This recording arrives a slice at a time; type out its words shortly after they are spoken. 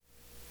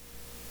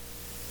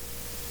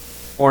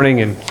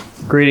Morning and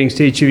greetings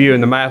to each of you in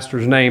the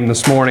Master's name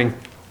this morning.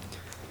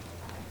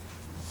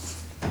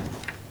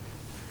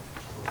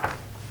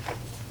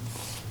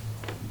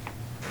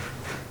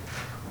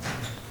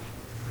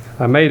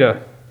 I made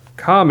a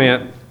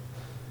comment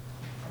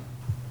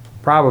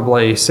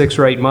probably 6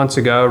 or 8 months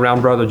ago around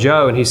Brother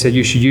Joe, and he said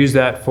you should use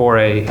that for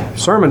a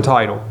sermon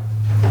title.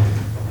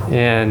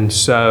 And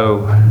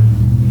so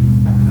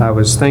I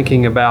was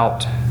thinking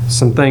about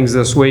some things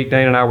this week.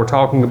 Dana and I were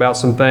talking about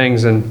some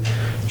things, and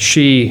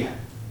she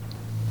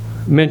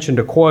mentioned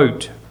a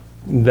quote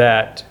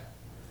that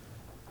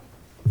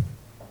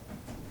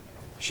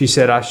she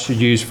said I should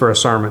use for a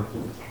sermon.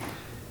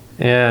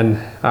 And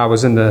I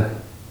was in the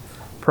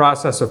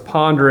process of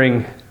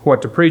pondering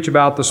what to preach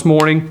about this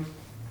morning.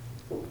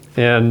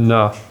 And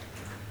the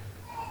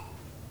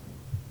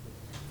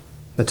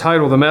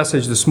title of the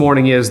message this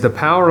morning is The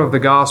Power of the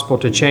Gospel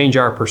to Change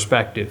Our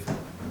Perspective.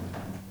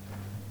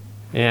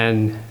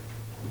 And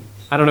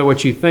I don't know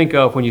what you think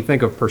of when you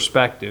think of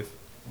perspective,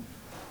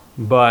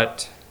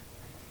 but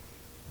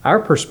our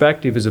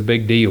perspective is a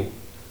big deal.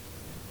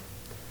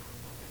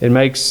 It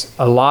makes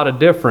a lot of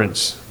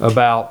difference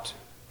about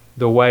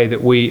the way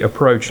that we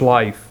approach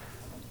life.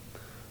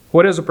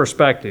 What is a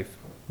perspective?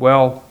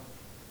 Well,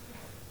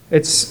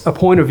 it's a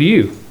point of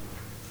view.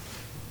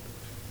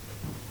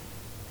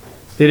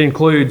 It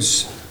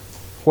includes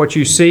what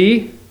you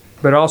see,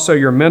 but also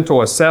your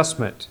mental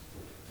assessment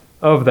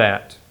of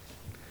that.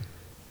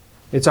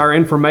 It's our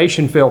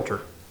information filter.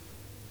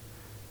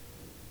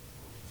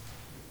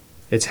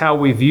 It's how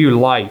we view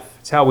life.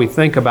 It's how we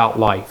think about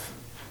life.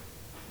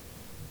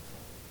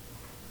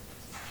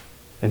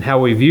 And how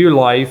we view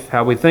life,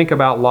 how we think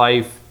about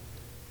life,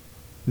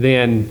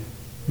 then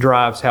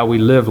drives how we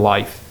live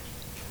life.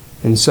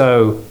 And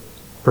so,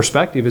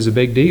 perspective is a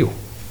big deal.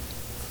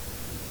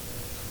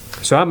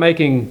 So I'm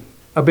making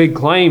a big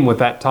claim with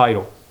that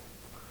title.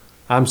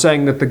 I'm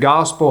saying that the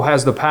gospel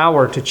has the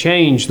power to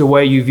change the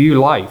way you view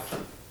life.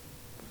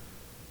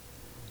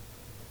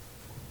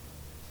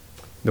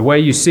 The way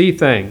you see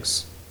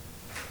things.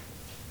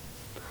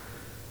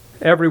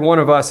 Every one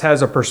of us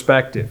has a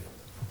perspective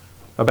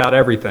about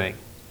everything.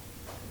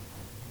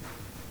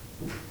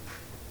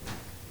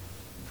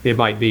 It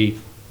might be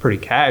pretty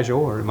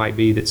casual, or it might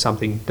be that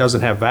something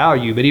doesn't have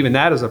value, but even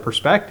that is a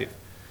perspective.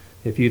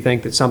 If you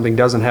think that something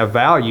doesn't have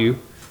value,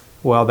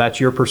 well, that's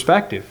your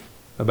perspective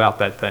about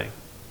that thing.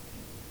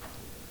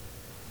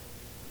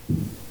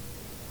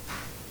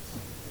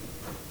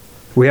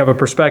 We have a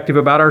perspective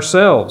about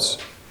ourselves.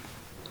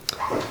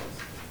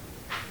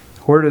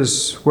 Where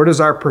does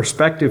our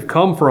perspective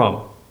come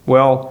from?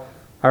 Well,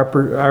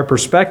 our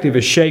perspective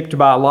is shaped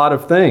by a lot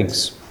of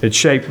things. It's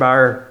shaped by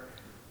our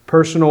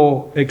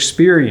personal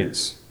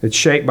experience. It's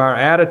shaped by our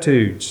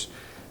attitudes.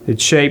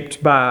 It's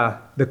shaped by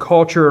the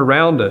culture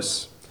around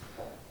us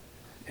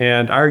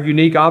and our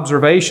unique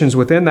observations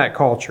within that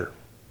culture.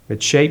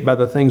 It's shaped by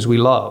the things we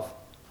love.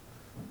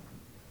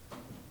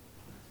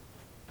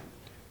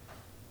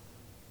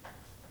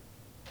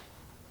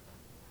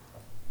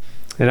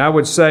 And I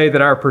would say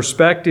that our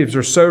perspectives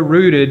are so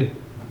rooted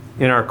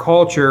in our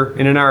culture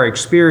and in our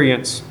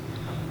experience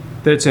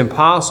that it's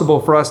impossible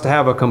for us to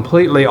have a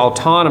completely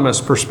autonomous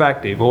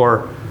perspective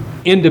or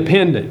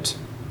independent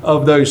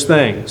of those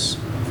things.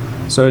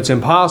 So it's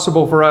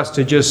impossible for us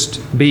to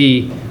just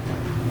be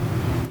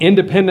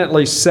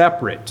independently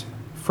separate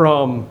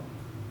from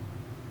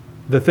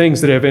the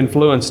things that have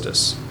influenced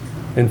us,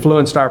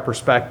 influenced our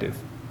perspective.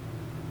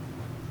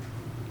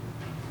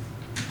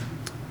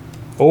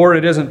 Or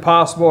it isn't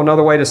possible,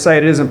 another way to say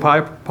it isn't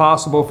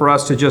possible for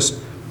us to just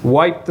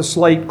wipe the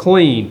slate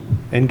clean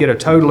and get a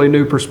totally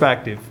new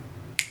perspective,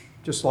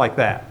 just like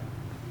that.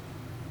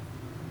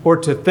 Or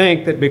to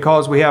think that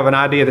because we have an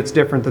idea that's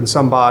different than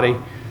somebody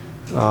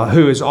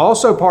who is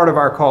also part of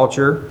our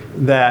culture,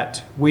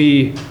 that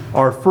we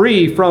are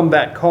free from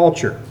that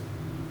culture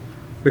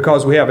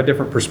because we have a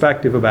different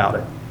perspective about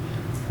it.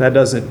 That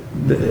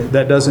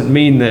doesn't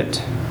mean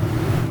that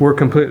we're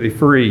completely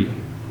free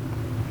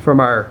from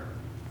our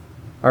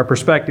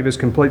perspective is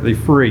completely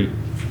free.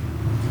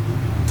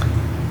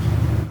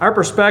 Our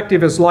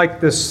perspective is like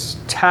this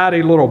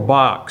tidy little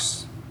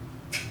box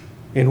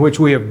in which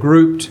we have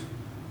grouped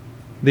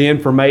the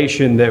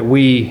information that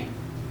we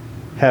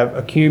have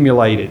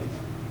accumulated.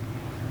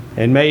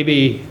 And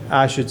maybe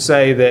I should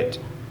say that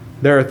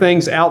there are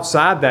things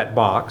outside that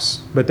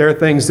box, but there are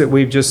things that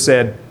we've just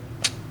said,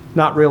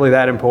 not really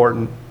that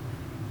important.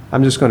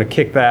 I'm just going to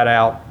kick that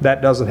out.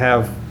 That doesn't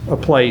have a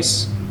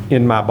place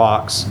in my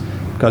box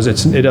because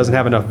it doesn't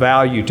have enough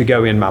value to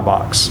go in my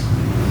box.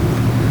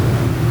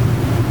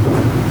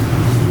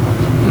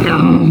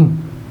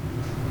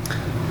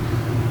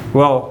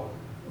 Well,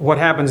 what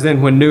happens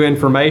then when new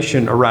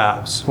information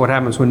arrives? What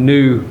happens when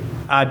new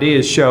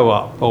ideas show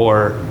up,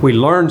 or we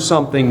learn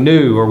something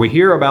new, or we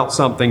hear about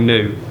something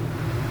new?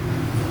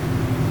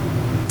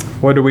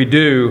 What do we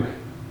do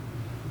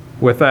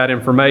with that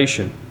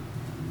information?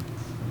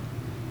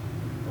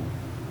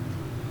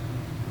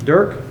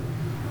 Dirk,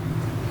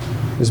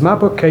 is my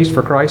bookcase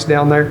for Christ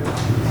down there?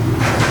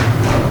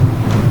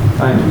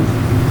 Thank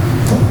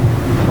you.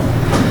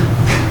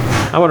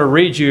 I want to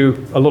read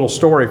you a little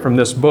story from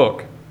this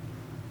book.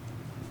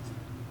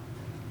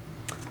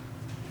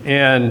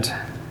 And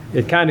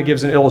it kind of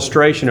gives an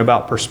illustration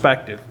about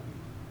perspective.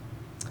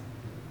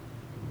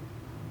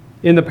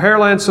 In the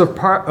parlance of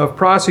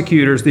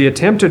prosecutors, the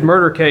attempted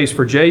murder case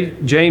for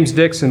James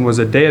Dixon was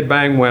a dead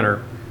bang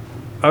winner,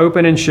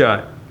 open and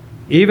shut.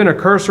 Even a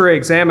cursory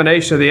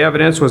examination of the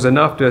evidence was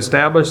enough to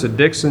establish that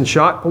Dixon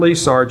shot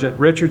Police Sergeant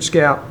Richard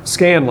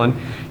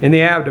Scanlon in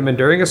the abdomen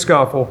during a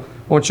scuffle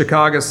on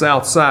Chicago's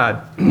South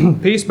Side.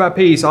 Piece by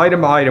piece,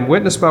 item by item,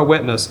 witness by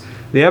witness,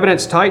 the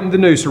evidence tightened the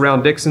noose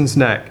around Dixon's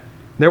neck.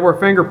 There were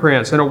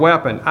fingerprints and a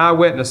weapon,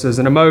 eyewitnesses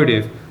and a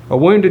motive, a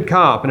wounded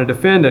cop and a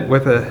defendant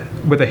with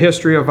a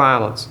history of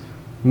violence.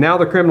 Now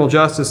the criminal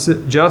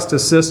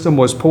justice system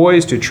was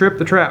poised to trip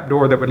the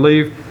trapdoor that would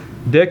leave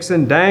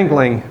Dixon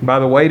dangling by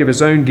the weight of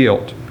his own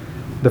guilt.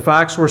 The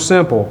facts were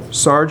simple.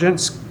 Sergeant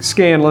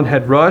Scanlon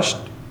had rushed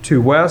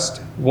to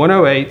West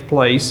 108th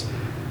Place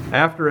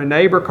after a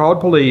neighbor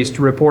called police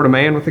to report a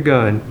man with a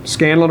gun.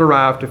 Scanlon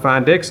arrived to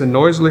find Dixon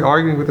noisily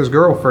arguing with his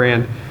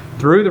girlfriend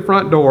through the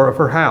front door of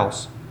her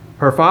house.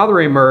 Her father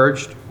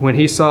emerged when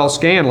he saw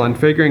Scanlon,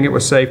 figuring it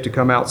was safe to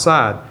come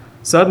outside.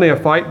 Suddenly, a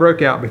fight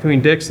broke out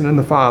between Dixon and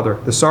the father.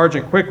 The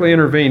sergeant quickly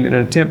intervened in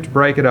an attempt to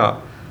break it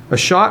up. A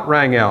shot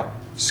rang out.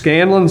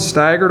 Scanlon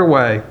staggered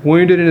away,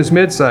 wounded in his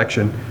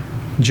midsection.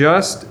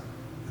 Just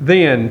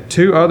then,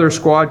 2 other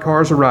squad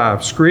cars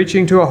arrived,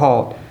 screeching to a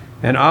halt,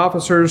 and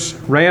officers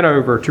ran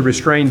over to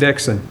restrain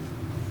Dixon.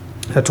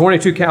 A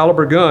 .22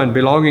 caliber gun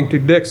belonging to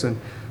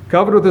Dixon,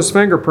 covered with his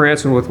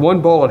fingerprints and with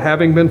 1 bullet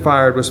having been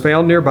fired, was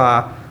found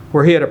nearby,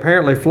 where he had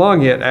apparently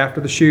flung it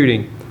after the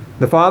shooting.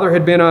 The father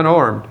had been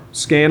unarmed.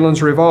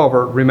 Scanlon's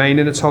revolver remained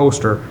in its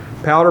holster.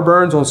 Powder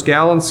burns on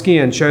Scanlon's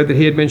skin showed that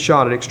he had been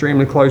shot at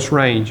extremely close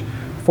range.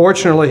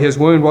 Fortunately, his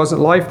wound wasn't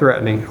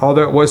life-threatening,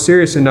 although it was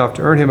serious enough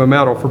to earn him a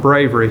medal for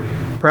bravery,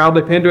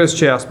 proudly pinned to his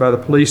chest by the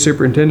police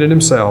superintendent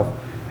himself.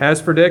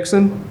 As for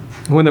Dixon,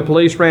 when the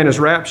police ran his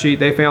rap sheet,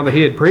 they found that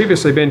he had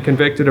previously been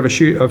convicted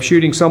of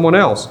shooting someone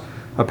else.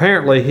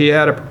 Apparently, he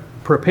had a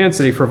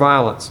propensity for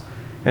violence.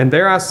 And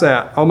there I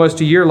sat,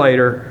 almost a year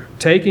later,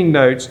 taking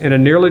notes in a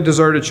nearly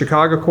deserted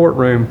Chicago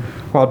courtroom,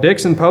 while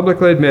Dixon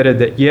publicly admitted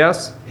that,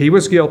 yes, he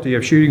was guilty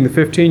of shooting the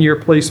 15-year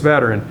police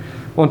veteran.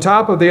 On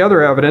top of the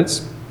other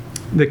evidence,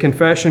 the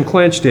confession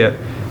clinched it.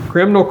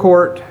 Criminal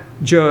court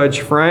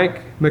judge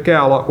Frank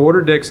McCalla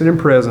ordered Dixon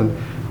imprisoned,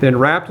 then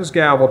rapped his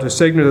gavel to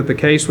signal that the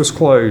case was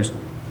closed.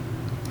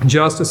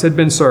 Justice had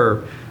been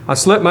served. I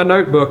slipped my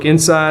notebook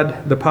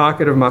inside the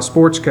pocket of my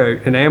sports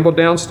coat and ambled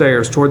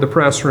downstairs toward the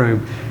press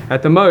room.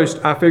 At the most,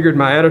 I figured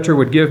my editor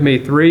would give me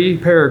 3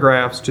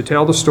 paragraphs to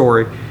tell the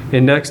story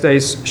in next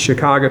day's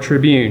Chicago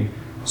Tribune.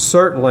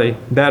 Certainly,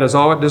 that is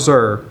all it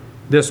deserved.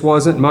 This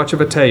wasn't much of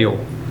a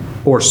tale,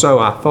 or so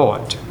I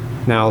thought.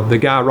 Now, the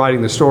guy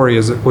writing the story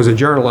was a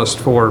journalist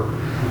for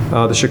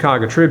the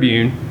Chicago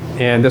Tribune,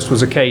 and this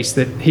was a case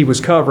that he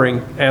was covering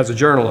as a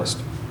journalist.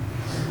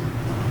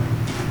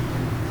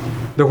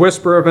 The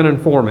whisper of an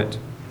informant.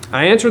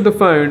 I answered the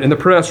phone in the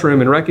press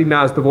room and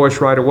recognized the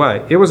voice right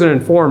away. It was an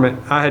informant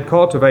I had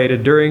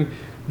cultivated during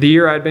the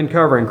year I'd been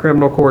covering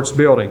Criminal Courts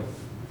Building.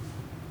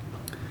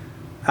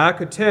 I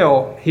could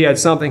tell he had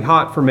something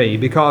hot for me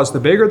because the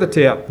bigger the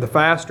tip, the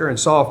faster and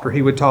softer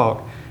he would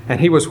talk, and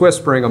he was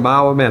whispering a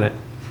mile a minute.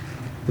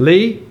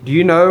 Lee, do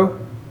you know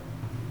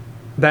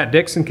that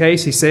Dixon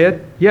case, he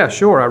said. Yeah,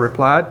 sure, I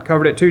replied.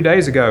 Covered it 2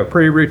 days ago.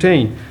 Pretty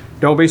routine.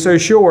 Don't be so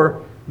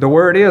sure. The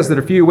word is that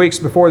a few weeks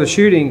before the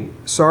shooting,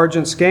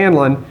 Sergeant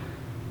Scanlon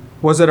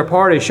was at a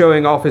party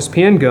showing off his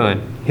pen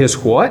gun. His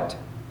what?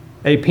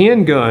 A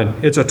pen gun.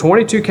 It's a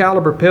 .22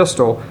 caliber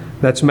pistol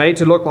that's made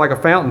to look like a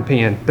fountain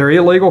pen. They're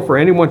illegal for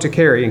anyone to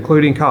carry,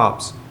 including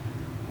cops.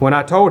 When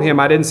I told him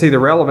I didn't see the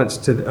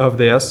relevance of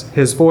this,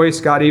 his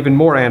voice got even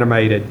more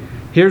animated.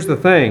 Here's the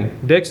thing.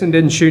 Dixon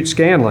didn't shoot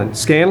Scanlon.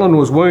 Scanlon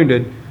was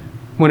wounded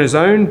when his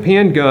own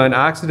pen gun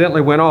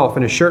accidentally went off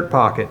in his shirt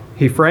pocket.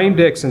 He framed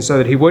Dixon so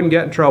that he wouldn't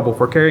get in trouble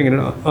for carrying an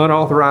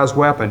unauthorized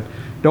weapon.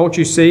 Don't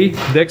you see?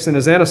 Dixon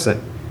is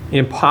innocent.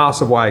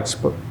 Impossible, I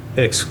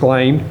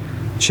exclaimed.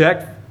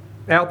 Check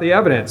out the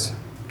evidence,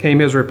 came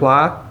his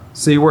reply.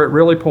 See where it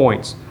really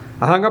points.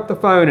 I hung up the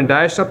phone and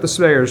dashed up the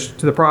stairs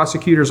to the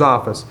prosecutor's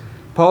office,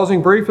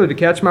 pausing briefly to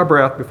catch my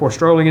breath before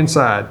strolling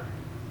inside.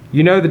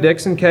 You know the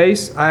Dixon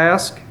case? I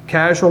asked,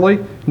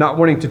 casually, not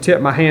wanting to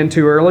tip my hand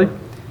too early.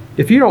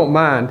 If you don't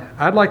mind,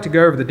 I'd like to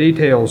go over the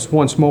details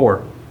once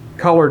more.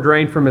 Color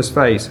drained from his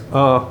face.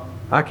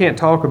 I can't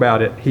talk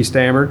about it, he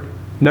stammered.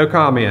 No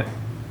comment.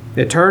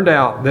 It turned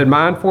out that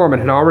my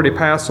informant had already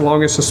passed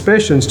along his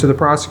suspicions to the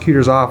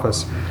prosecutor's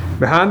office.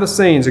 Behind the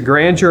scenes, a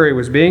grand jury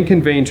was being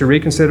convened to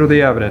reconsider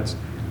the evidence.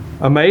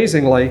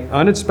 Amazingly,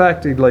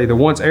 unexpectedly, the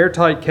once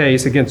airtight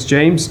case against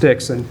James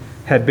Dixon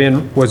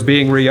was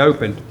being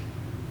reopened.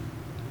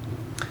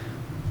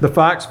 The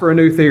facts for a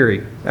new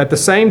theory. At the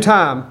same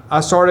time,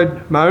 I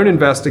started my own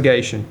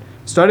investigation,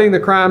 studying the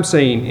crime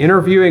scene,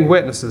 interviewing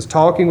witnesses,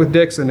 talking with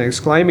Dixon, and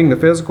exclaiming the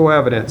physical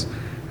evidence.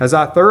 As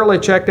I thoroughly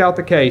checked out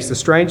the case, the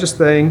strangest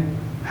thing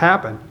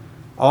happened.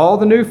 All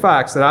the new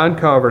facts that I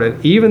uncovered,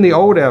 and even the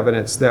old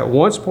evidence that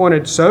once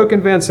pointed so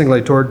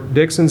convincingly toward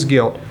Dixon's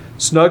guilt,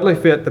 snugly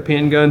fit the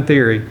pen gun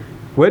theory.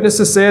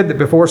 Witnesses said that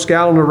before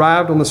Scallon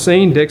arrived on the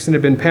scene, Dixon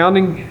had been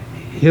pounding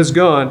his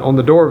gun on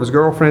the door of his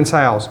girlfriend's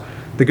house.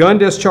 The gun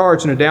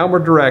discharged in a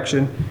downward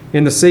direction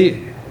in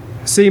the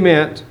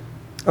cement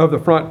of the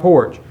front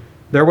porch.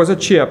 There was a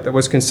chip that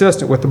was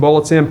consistent with the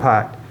bullet's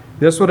impact.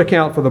 This would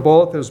account for the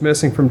bullet that was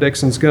missing from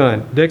Dixon's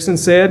gun. Dixon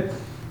said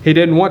he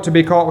didn't want to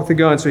be caught with the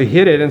gun, so he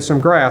hid it in some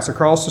grass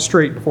across the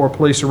street before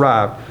police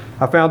arrived.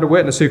 I found a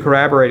witness who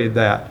corroborated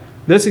that.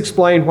 This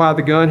explained why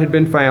the gun had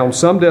been found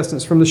some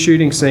distance from the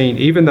shooting scene,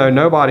 even though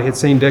nobody had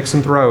seen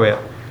Dixon throw it.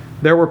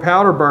 There were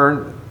powder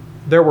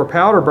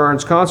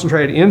burns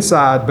concentrated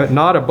inside but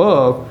not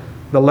above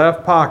the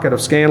left pocket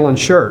of Scanlon's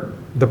shirt.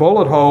 The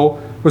bullet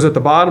hole was at the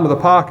bottom of the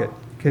pocket.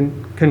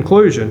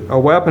 Conclusion: a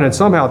weapon had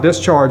somehow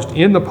discharged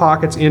in the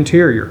pocket's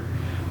interior.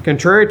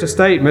 Contrary to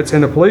statements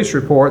in the police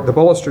report, the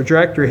bullet's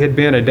trajectory had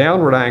been a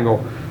downward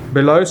angle.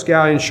 Below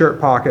Scallion's shirt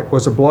pocket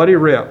was a bloody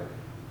rip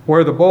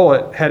where the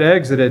bullet had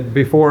exited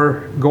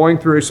before going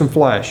through some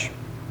flesh.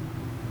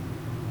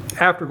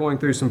 After going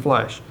through some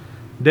flesh.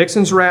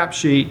 Dixon's rap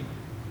sheet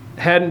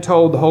hadn't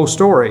told the whole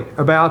story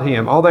about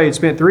him. Although he had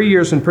spent 3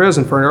 years in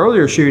prison for an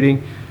earlier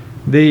shooting,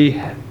 the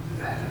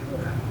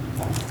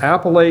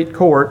appellate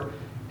court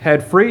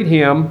had freed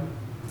him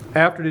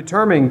after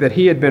determining that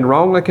he had been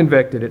wrongly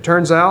convicted. It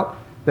turns out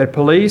that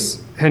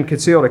police had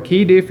concealed a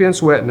key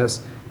defense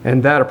witness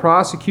and that a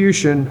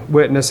prosecution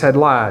witness had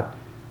lied.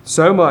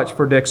 So much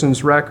for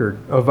Dixon's record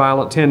of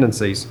violent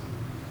tendencies.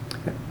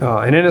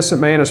 An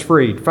innocent man is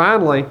freed.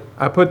 Finally,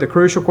 I put the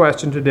crucial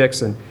question to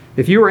Dixon.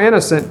 If you were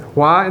innocent,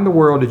 why in the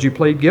world did you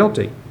plead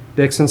guilty?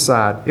 Dixon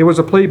sighed. It was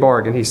a plea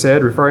bargain, he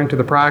said, referring to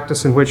the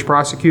practice in which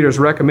prosecutors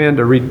recommend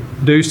a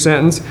reduced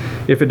sentence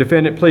if a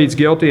defendant pleads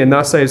guilty and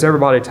thus saves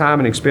everybody time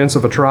and expense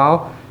of a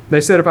trial. They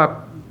said if I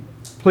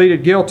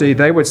pleaded guilty,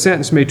 they would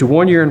sentence me to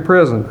 1 year in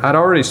prison. I'd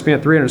already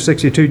spent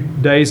 362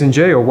 days in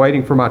jail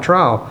waiting for my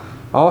trial.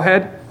 All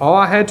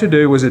I had to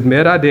do was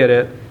admit I did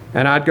it,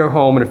 and I'd go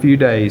home in a few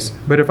days.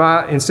 But if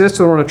I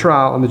insisted on a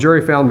trial and the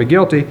jury found me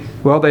guilty,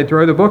 well, they'd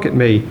throw the book at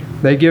me.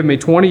 They'd give me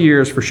 20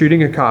 years for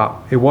shooting a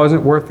cop. It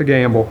wasn't worth the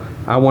gamble.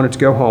 I wanted to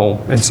go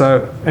home. And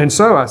so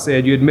I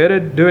said, you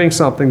admitted doing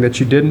something that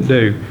you didn't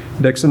do.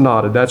 Dixon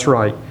nodded. That's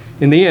right.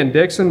 In the end,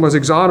 Dixon was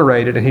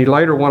exonerated, and he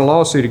later won a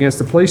lawsuit against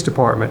the police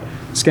department.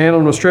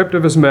 Scanlon was stripped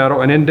of his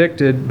medal and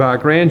indicted by a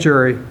grand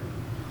jury,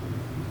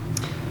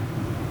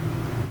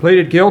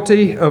 pleaded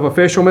guilty of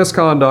official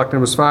misconduct,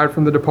 and was fired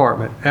from the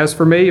department. As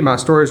for me, my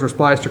stories were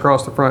splashed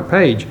across the front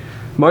page.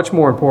 Much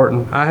more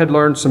important, I had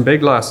learned some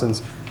big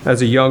lessons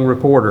as a young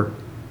reporter.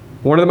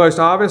 One of the most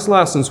obvious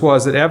lessons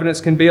was that evidence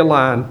can be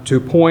aligned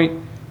to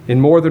point in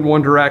more than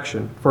one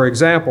direction. For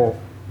example,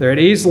 there had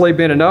easily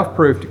been enough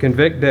proof to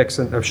convict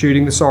Dixon of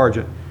shooting the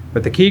sergeant,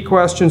 but the key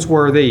questions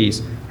were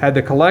these: had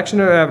the collection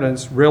of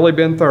evidence really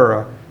been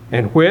thorough,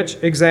 and which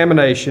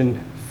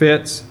examination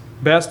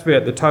best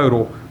fit the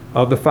total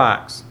of the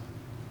facts?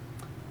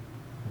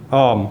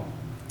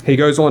 He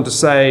goes on to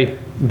say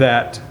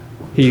that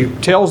he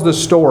tells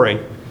this story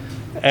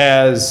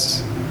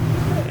as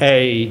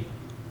a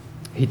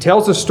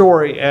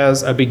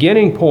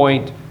beginning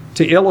point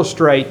to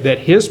illustrate that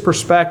his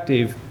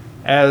perspective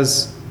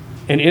as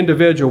an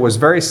individual was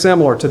very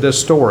similar to this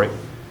story.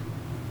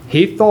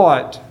 He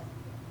thought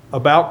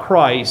about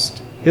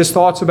Christ, his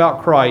thoughts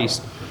about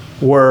Christ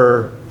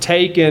were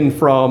taken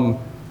from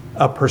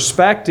a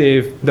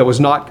perspective that was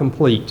not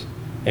complete.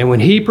 And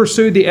when he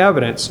pursued the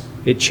evidence,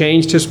 it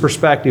changed his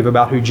perspective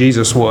about who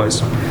Jesus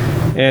was.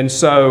 And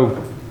so,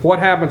 what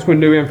happens when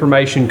new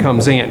information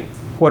comes in?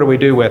 What do we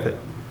do with it?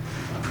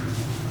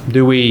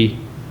 Do we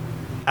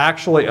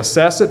actually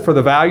assess it for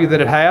the value that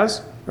it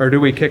has, or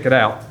do we kick it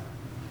out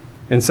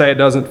and say it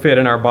doesn't fit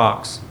in our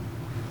box?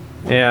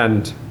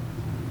 And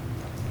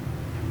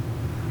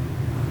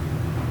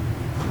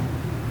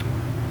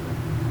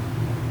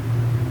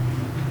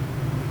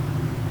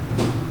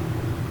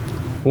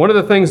one of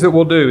the things that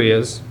we'll do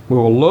is we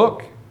will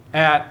look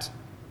at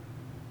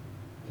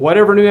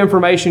whatever new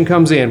information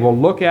comes in. We'll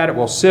look at it,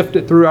 we'll sift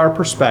it through our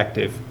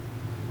perspective.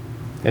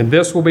 And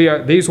these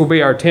will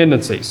be our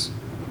tendencies.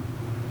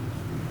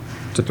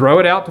 To throw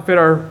it out to fit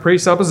our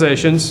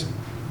presuppositions,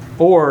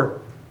 or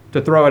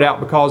to throw it out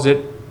because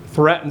it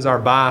threatens our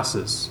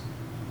biases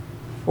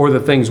or the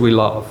things we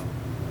love,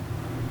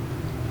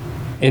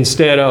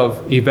 instead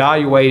of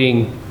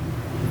evaluating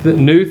the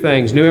new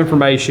things, new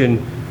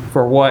information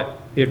for what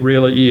it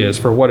really is,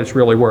 for what it's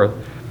really worth.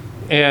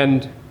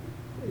 And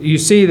you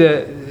see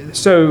that,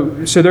 so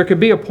there could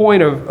be a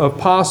point of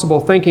possible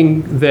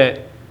thinking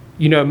that,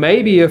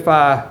 maybe if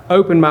I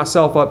open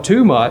myself up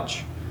too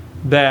much,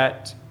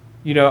 that,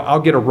 I'll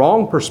get a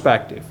wrong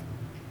perspective.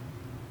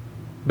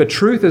 But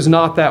truth is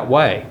not that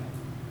way.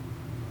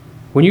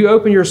 When you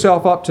open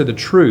yourself up to the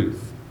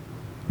truth,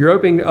 you're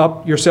opening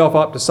up yourself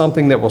up to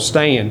something that will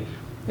stand.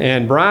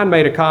 And Brian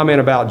made a comment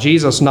about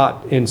Jesus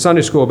in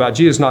Sunday school, about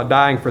Jesus not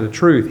dying for the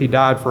truth. He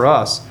died for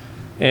us.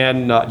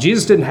 And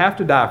Jesus didn't have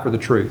to die for the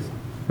truth.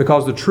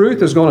 because the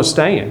truth is going to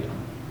stand.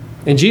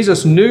 And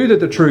Jesus knew that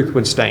the truth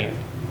would stand.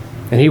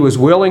 And he was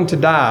willing to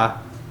die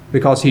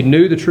because he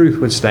knew the truth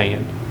would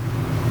stand.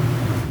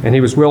 And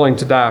he was willing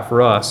to die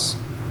for us.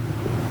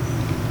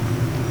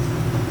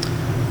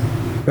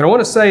 But I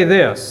want to say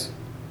this,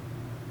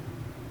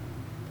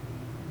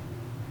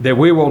 that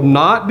we will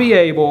not be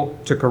able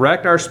to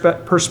correct our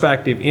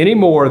perspective any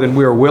more than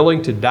we are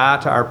willing to die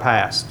to our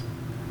past.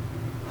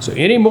 So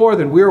any more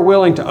than we are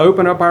willing to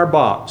open up our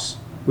box,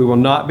 we will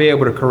not be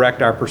able to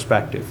correct our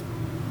perspective.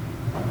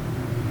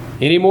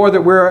 Any more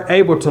that we're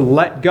able to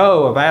let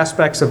go of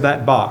aspects of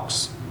that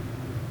box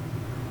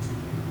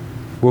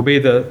will be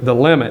the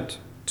limit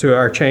to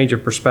our change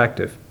of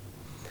perspective.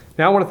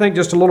 Now I want to think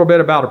just a little bit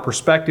about a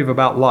perspective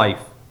about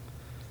life.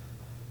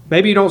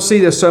 Maybe you don't see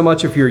this so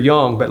much if you're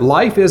young, but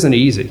life isn't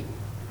easy.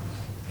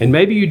 And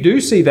maybe you do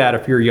see that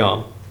if you're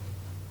young.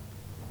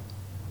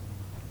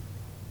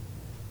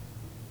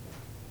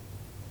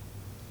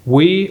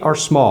 We are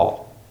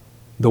small.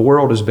 The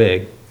world is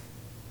big.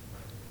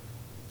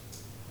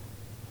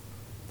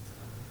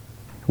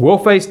 We'll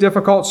face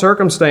difficult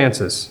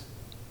circumstances.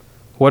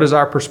 What is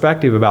our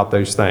perspective about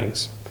those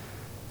things?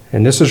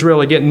 And this is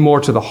really getting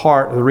more to the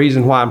heart of the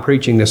reason why I'm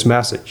preaching this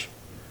message.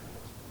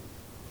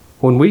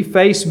 When we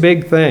face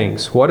big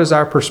things, what is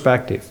our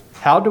perspective?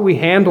 How do we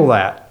handle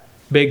that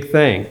big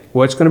thing?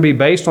 Well, it's going to be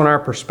based on our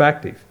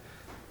perspective.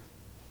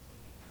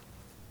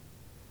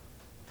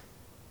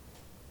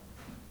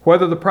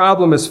 Whether the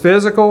problem is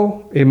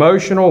physical,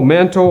 emotional,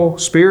 mental,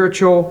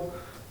 spiritual,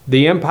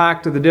 the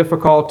impact of the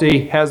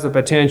difficulty has the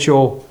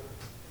potential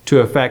to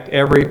affect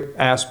every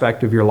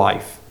aspect of your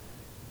life.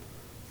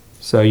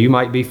 So you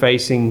might be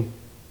facing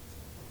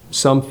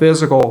some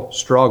physical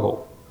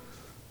struggle,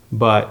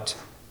 but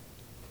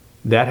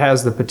that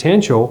has the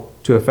potential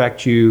to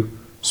affect you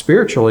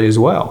spiritually as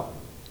well.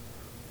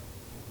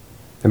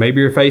 And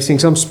maybe you're facing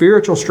some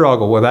spiritual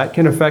struggle. Well, that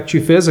can affect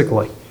you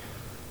physically,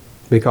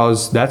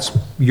 because that's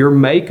your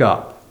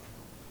makeup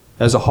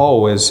as a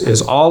whole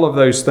is all of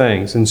those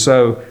things. And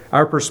so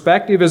our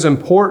perspective is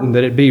important,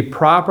 that it be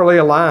properly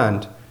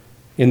aligned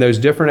in those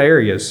different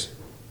areas.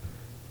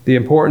 The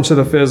importance of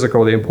the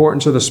physical, the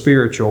importance of the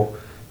spiritual,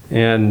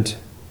 and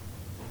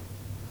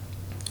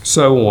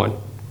so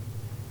on.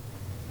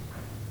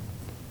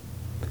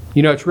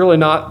 You know, it's really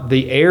not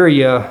the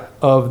area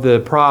of the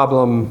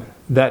problem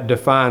that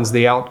defines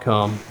the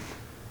outcome.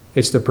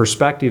 It's the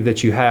perspective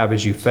that you have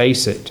as you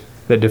face it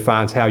that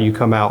defines how you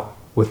come out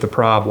with the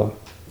problem.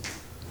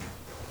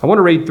 I want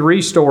to read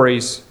 3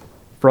 stories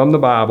from the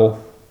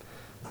Bible.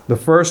 The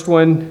first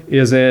one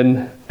is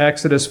in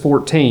Exodus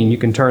 14. You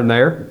can turn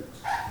there.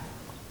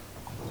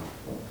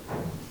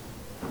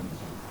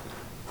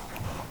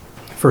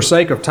 For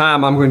sake of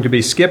time, I'm going to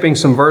be skipping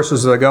some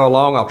verses as I go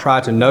along. I'll try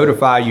to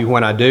notify you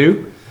when I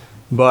do.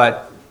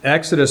 But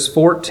Exodus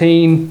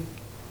 14,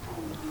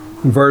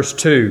 verse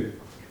 2.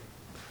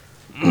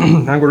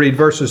 I'm going to read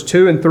verses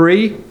 2 and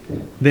 3,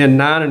 then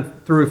 9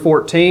 through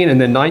 14, and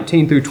then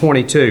 19 through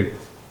 22.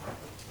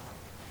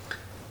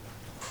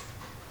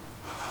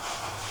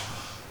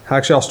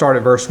 Actually, I'll start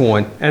at verse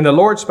 1. And the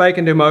Lord spake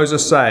unto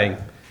Moses, saying,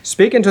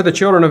 Speak unto the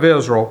children of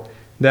Israel,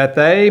 that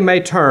they may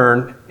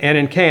turn and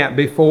encamp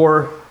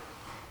before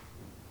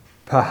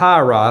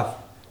Pihahiroth,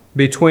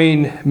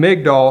 between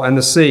Migdol and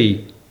the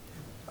sea,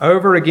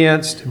 over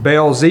against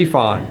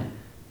Baal-zephon.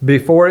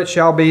 Before it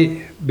shall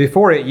ye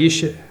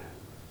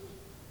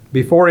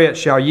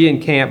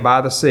encamp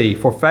by the sea.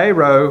 For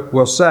Pharaoh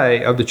will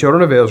say of the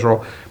children of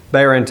Israel,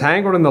 They are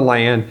entangled in the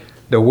land,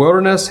 the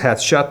wilderness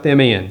hath shut them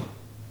in.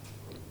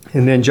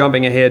 And then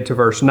jumping ahead to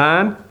verse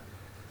 9.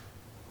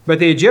 But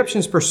the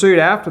Egyptians pursued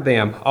after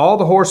them all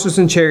the horses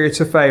and chariots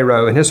of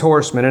Pharaoh and his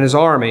horsemen and his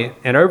army,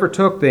 and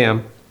overtook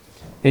them,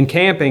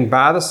 encamping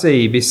by the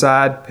sea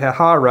beside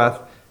Pihahiroth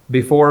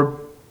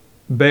before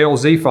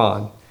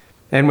Baal-zephon.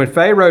 And when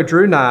Pharaoh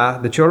drew nigh,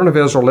 the children of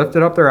Israel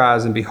lifted up their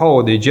eyes, and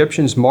behold, the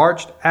Egyptians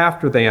marched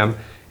after them,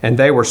 and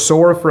they were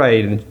sore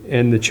afraid.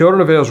 And the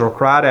children of Israel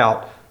cried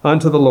out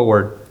unto the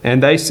Lord.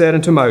 And they said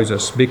unto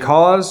Moses,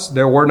 Because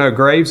there were no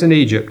graves in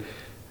Egypt,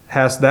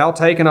 hast thou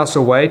taken us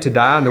away to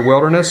die in the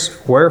wilderness?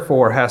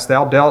 Wherefore hast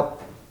thou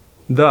dealt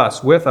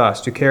thus with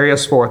us to carry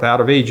us forth out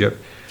of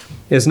Egypt?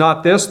 Is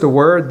not this the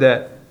word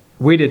that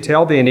we did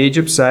tell thee in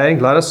Egypt, saying,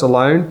 Let us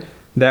alone,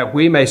 that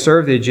we may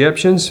serve the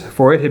Egyptians?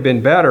 For it had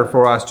been better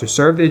for us to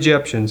serve the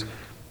Egyptians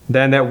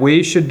than that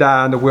we should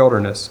die in the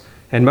wilderness.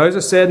 And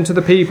Moses said unto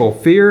the people,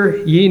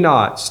 Fear ye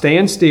not,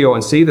 stand still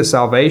and see the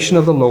salvation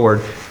of the Lord,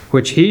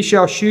 which he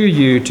shall shew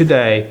you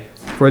today.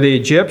 For the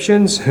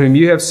Egyptians whom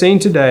you have seen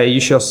today, you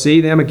shall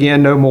see them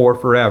again no more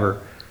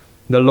forever.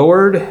 The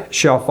Lord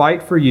shall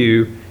fight for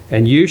you,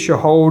 and you shall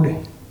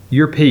hold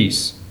your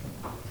peace.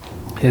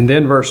 And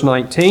then verse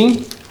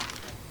 19.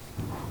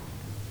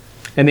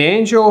 And the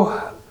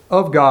angel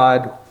of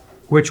God,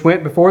 which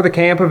went before the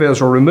camp of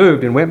Israel,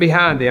 removed and went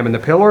behind them, and the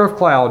pillar of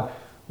cloud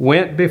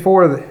went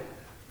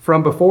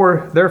from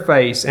before their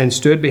face and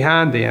stood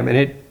behind them, and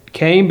it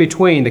came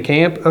between the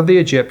camp of the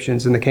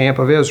Egyptians and the camp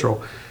of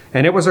Israel.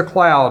 And it was a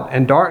cloud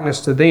and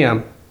darkness to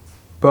them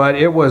but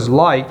it was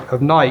light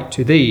of night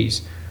to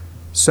these,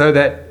 so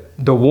that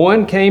the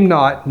one came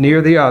not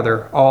near the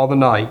other all the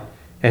night.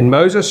 And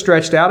Moses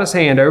stretched out his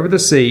hand over the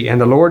sea,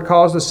 and the Lord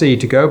caused the sea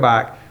to go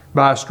back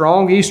by a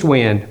strong east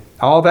wind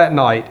all that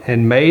night,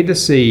 and made the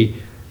sea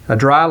a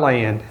dry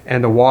land,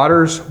 and the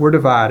waters were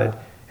divided.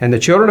 And the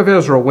children of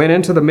Israel went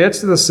into the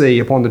midst of the sea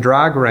upon the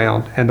dry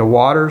ground, and the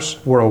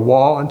waters were a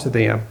wall unto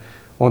them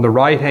on the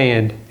right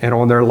hand and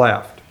on their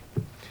left.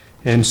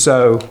 And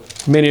so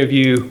many of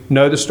you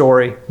know the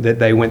story that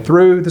they went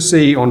through the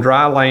sea on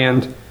dry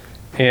land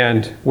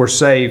and were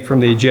saved from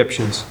the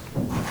Egyptians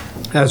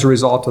as a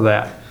result of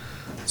that.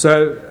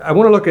 So I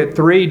want to look at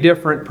three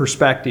different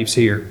perspectives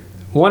here.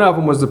 One of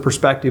them was the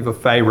perspective of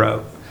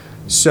Pharaoh.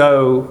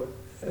 So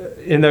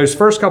in those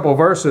first couple of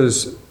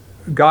verses,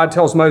 God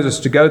tells Moses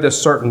to go this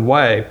certain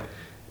way.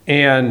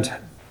 And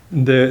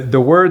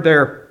the word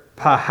there,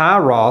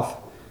 Paharoth,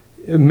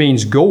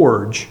 means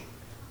gorge,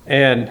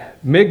 and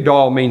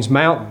Migdal means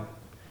mountain.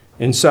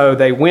 And so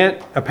they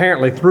went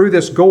apparently through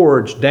this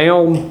gorge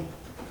down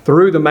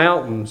through the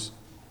mountains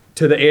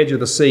to the edge of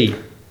the sea.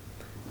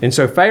 And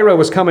so Pharaoh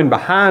was coming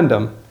behind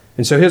them,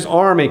 and so his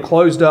army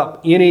closed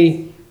up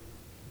any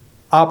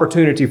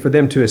opportunity for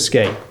them to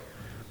escape.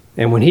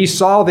 And when he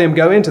saw them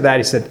go into that,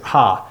 he said,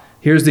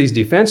 here's these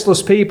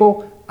defenseless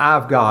people,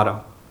 I've got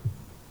them.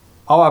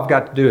 All I've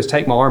got to do is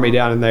take my army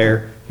down in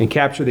there and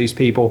capture these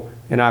people,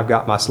 and I've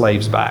got my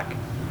slaves back.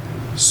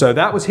 So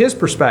that was his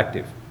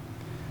perspective.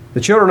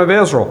 The children of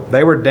Israel,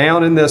 they were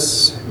down in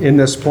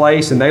this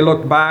place, and they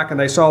looked back and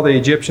they saw the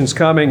Egyptians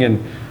coming,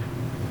 and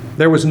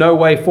there was no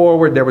way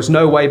forward, there was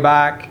no way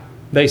back.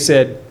 They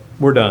said,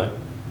 we're done.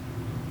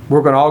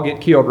 We're going to all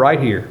get killed right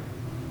here.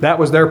 That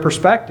was their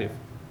perspective.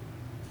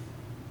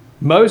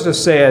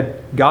 Moses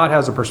said, God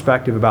has a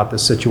perspective about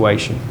this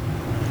situation.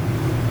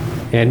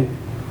 And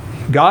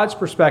God's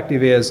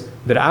perspective is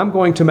that I'm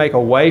going to make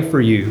a way for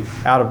you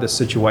out of this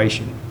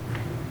situation.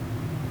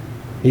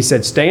 He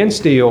said, stand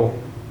still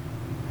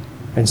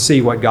and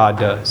see what God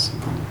does.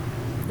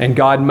 And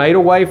God made a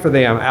way for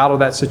them out of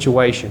that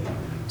situation.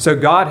 So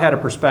God had a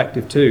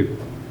perspective too.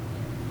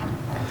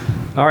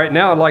 All right,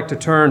 now I'd like to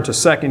turn to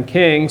 2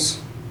 Kings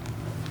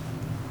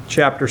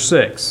chapter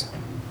 6.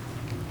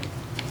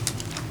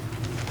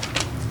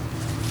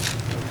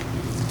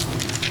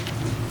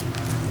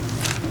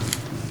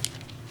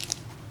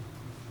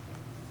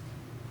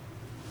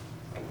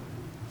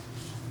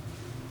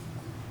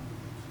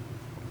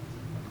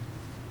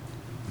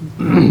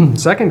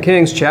 Second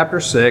Kings chapter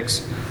 6,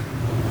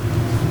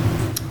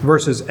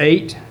 verses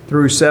 8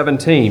 through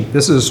 17.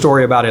 This is a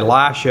story about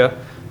Elisha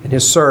and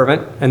his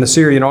servant and the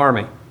Syrian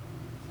army.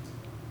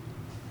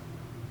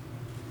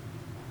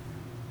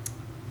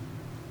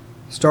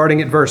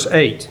 Starting at verse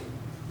 8.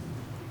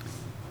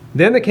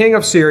 Then the king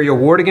of Syria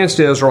warred against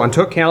Israel and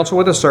took counsel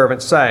with his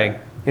servants, saying,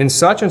 in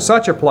such and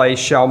such a place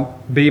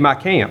shall be my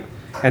camp.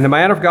 And the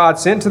man of God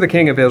sent to the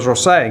king of Israel,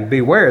 saying,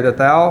 beware that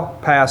thou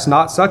pass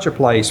not such a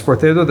place, for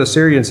thither the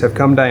Syrians have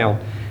come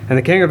down. And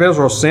the king of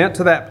Israel sent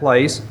to that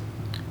place,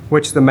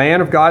 which the man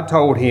of God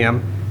told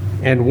him,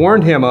 and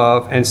warned him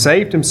of, and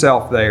saved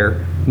himself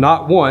there,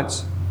 not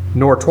once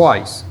nor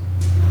twice.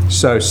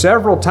 So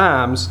several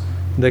times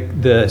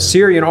the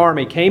Syrian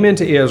army came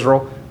into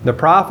Israel. The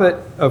prophet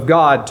of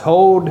God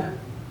told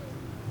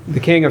the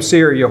king of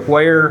Syria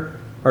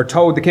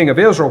told the king of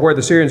Israel where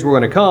the Syrians were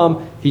going to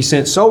come. He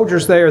sent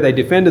soldiers there. They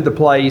defended the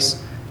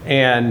place,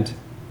 and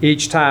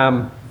each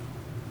time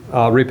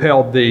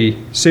repelled the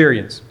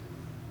Syrians.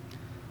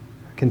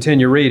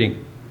 Continue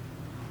reading.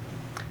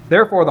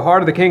 Therefore the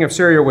heart of the king of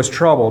Syria was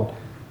troubled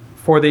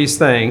for these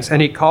things,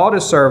 and he called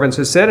his servants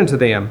and said unto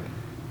them,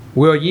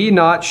 will ye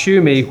not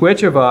shew me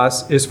which of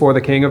us is for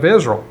the king of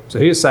Israel? So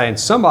he is saying,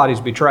 somebody's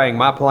betraying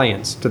my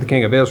plans to the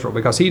king of Israel,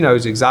 because he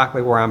knows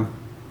exactly where I'm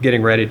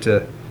getting ready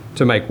to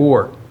make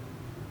war.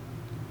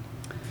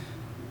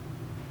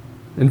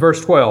 In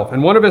verse 12,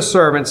 and one of his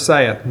servants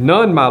saith,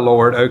 none, my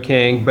lord, O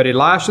king, but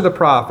Elisha the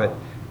prophet,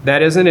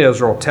 that is in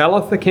Israel,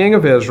 telleth the king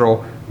of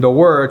Israel the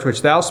words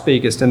which thou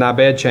speakest in thy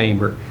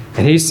bedchamber.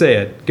 And he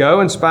said, go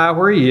and spy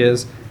where he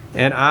is,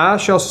 and I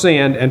shall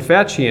send and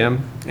fetch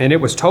him. And it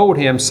was told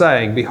him,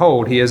 saying,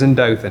 behold, he is in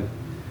Dothan.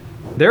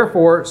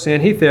 Therefore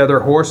sent he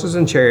thither horses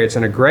and chariots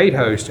and a great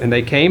host, and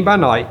they came by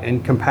night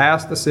and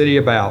compassed the city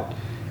about.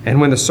 And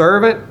when the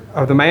servant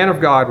of the man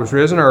of God was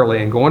risen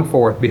early and going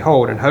forth,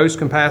 behold, an host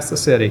compassed the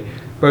city,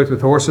 both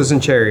with horses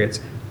and chariots.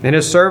 And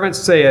his servants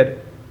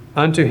said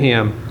unto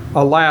him,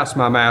 alas,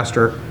 my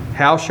master,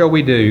 how shall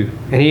we do?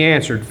 And he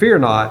answered, fear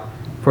not,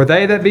 for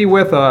they that be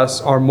with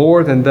us are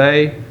more than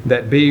they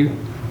that be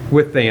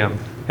with them.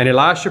 And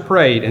Elisha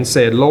prayed and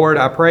said, Lord,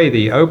 I pray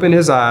thee, open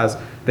his eyes,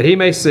 that he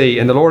may see.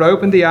 And the Lord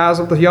opened the eyes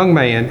of the young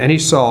man, and he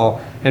saw.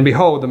 And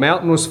behold, the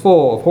mountain was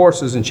full of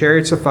horses and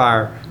chariots of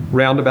fire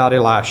round about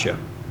Elisha.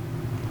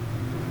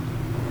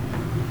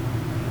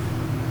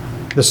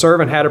 The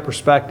servant had a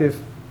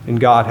perspective, and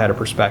God had a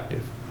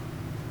perspective.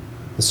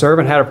 The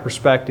servant had a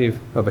perspective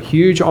of a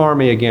huge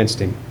army against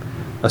him,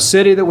 a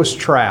city that was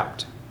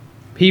trapped,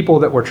 people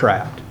that were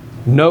trapped,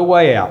 no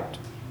way out,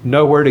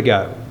 nowhere to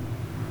go.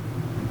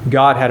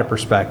 God had a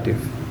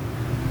perspective.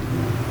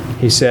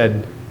 He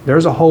said,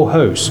 there's a whole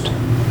host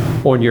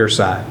on your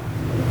side.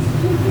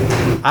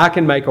 I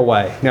can make a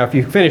way. Now, if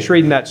you finish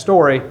reading that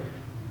story,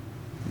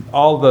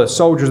 all the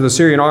soldiers of the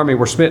Syrian army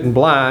were smitten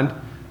blind.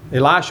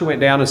 Elisha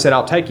went down and said,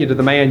 I'll take you to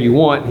the man you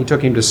want. He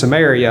took him to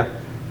Samaria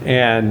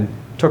and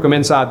took him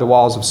inside the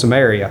walls of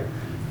Samaria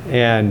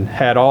and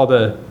had all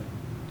the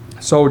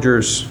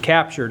soldiers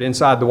captured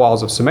inside the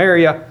walls of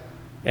Samaria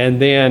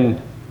and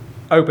then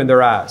opened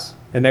their eyes.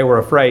 And they were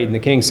afraid. And the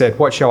king said,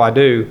 what shall I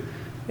do?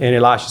 And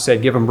Elisha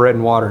said, give them bread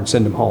and water and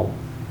send them home.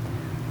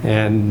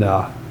 And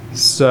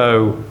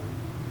so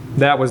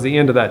that was the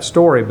end of that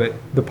story. But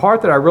the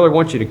part that I really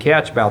want you to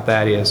catch about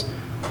that is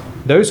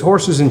those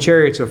horses and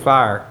chariots of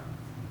fire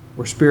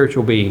were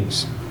spiritual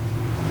beings.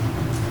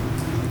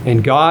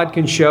 And God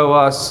can show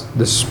us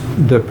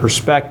the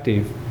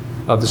perspective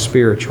of the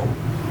spiritual.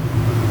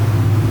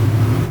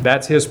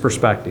 That's His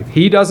perspective.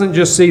 He doesn't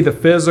just see the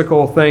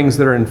physical things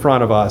that are in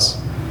front of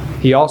us.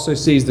 He also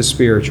sees the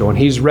spiritual, and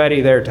He's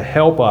ready there to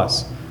help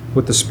us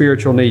with the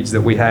spiritual needs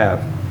that we have.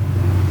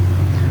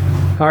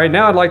 All right,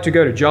 now I'd like to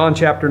go to John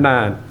chapter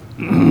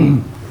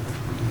 9.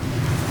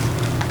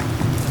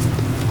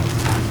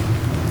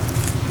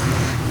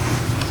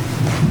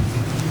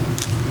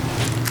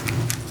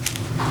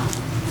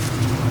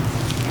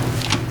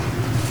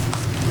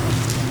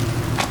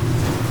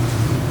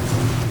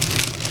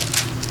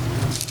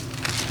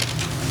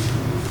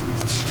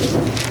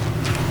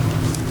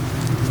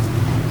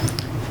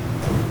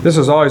 This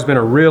has always been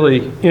a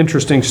really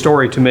interesting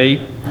story to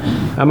me.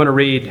 I'm going to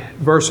read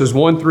verses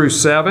 1 through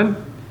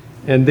 7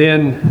 and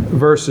then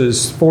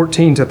verses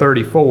 14 to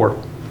 34.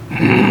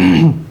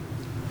 And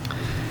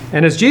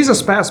as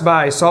Jesus passed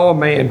by, he saw a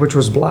man which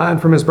was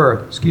blind from his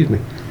birth. Excuse me.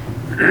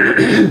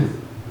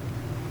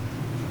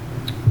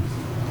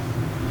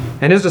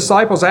 And his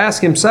disciples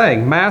asked him,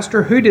 saying,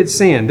 Master, who did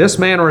sin, this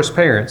man or his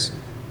parents,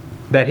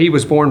 that he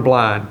was born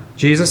blind?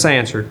 Jesus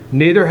answered,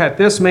 Neither hath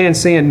this man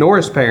sinned nor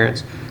his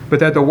parents, but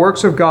that the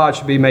works of God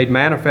should be made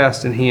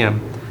manifest in him.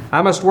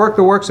 I must work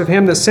the works of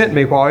him that sent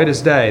me while it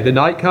is day. The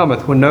night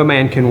cometh when no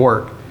man can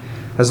work.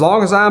 As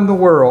long as I am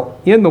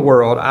in the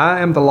world, I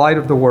am the light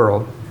of the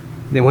world.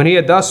 Then when he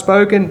had thus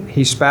spoken,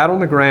 he spat on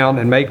the ground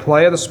and made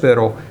clay of the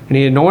spittle, and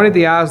he anointed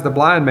the eyes of the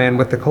blind man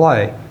with the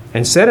clay,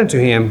 and said unto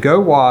him, Go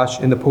wash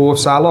in the pool of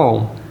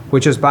Siloam,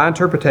 which is by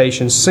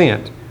interpretation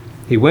sent.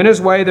 He went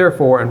his way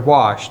therefore and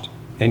washed,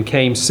 and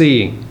came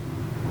seeing.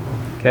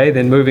 Okay,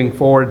 then moving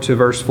forward to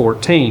verse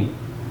 14.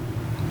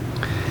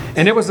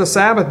 And it was the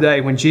Sabbath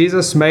day when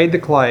Jesus made the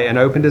clay and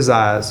opened his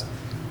eyes.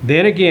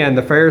 Then again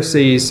the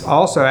Pharisees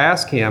also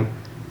asked him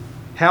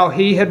how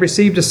he had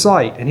received his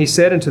sight. And he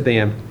said unto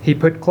them, He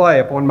put clay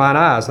upon mine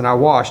eyes, and I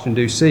washed, and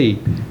do see.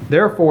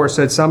 Therefore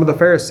said some of the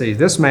Pharisees,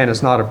 This man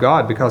is not of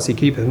God, because he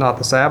keepeth not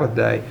the Sabbath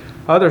day.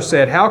 Others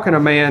said, How can a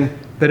man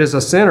that is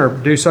a sinner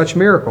do such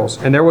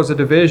miracles? And there was a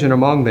division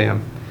among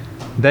them.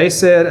 They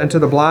said unto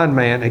the blind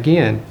man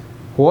again,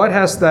 What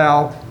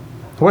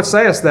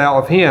sayest thou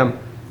of him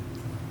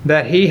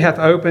that he hath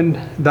opened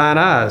thine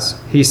eyes?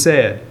 He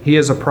said, He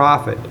is a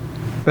prophet.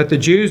 But the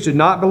Jews did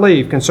not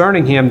believe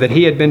concerning him that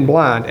he had been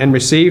blind and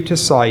received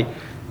his sight,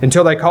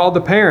 until they called the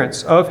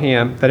parents of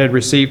him that had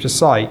received his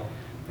sight.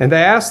 And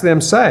they asked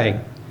them, saying,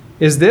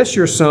 Is this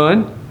your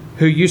son,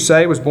 who you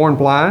say was born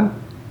blind?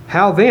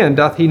 How then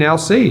doth he now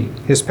see?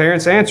 His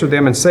parents answered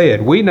them and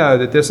said, We know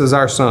that this is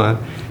our son,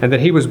 and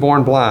that he was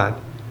born blind.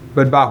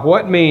 But by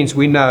what means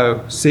he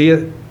now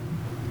seeth,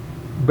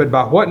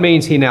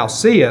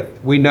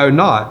 we know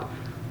not.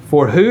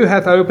 For who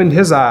hath opened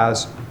his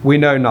eyes, we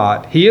know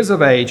not. He is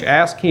of age,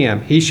 ask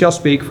him, he shall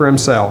speak for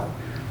himself.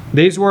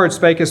 These words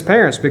spake his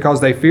parents, because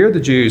they feared the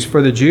Jews,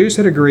 for the Jews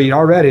had agreed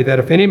already that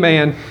if any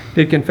man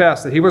did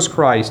confess that he was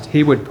Christ,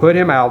 he would put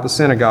him out of the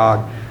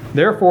synagogue.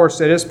 Therefore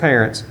said his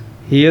parents,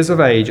 He is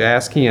of age,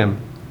 ask him.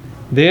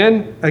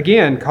 Then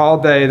again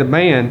called they the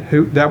man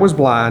that was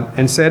blind,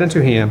 and said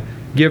unto him,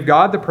 Give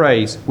God the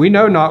praise. We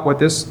know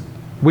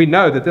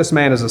that this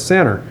man is a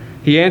sinner.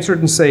 He answered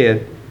and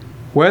said,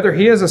 Whether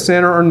he is a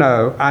sinner or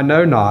no, I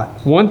know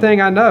not. One thing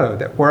I know,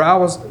 that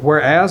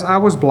whereas I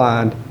was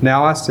blind,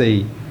 now I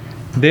see.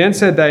 Then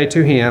said they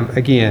to him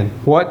again,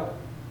 What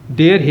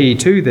did he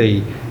to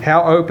thee?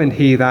 How opened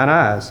he thine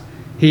eyes?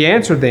 He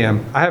answered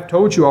them, I have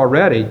told you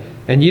already,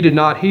 and ye did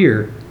not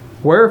hear.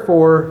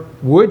 Wherefore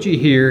would ye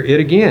hear it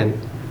again?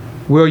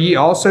 Will ye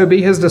also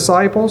be his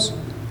disciples?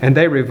 And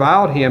they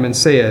reviled him and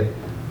said,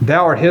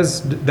 Thou art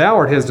his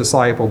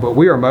disciple, but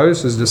we are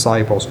Moses'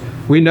 disciples.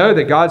 We know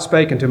that God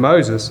spake unto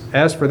Moses.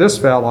 As for this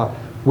fellow,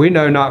 we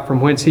know not from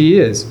whence he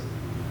is.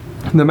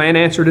 And the man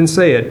answered and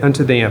said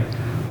unto them,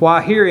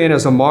 Why, herein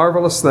is a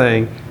marvelous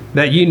thing,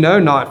 that ye know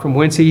not from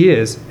whence he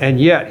is, and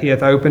yet he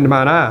hath opened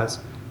mine eyes.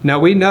 Now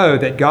we know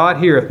that God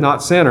heareth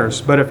not sinners,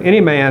 but if any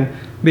man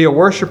be a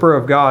worshipper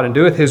of God, and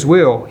doeth his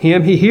will,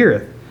 him he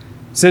heareth.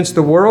 Since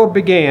the world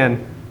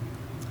began,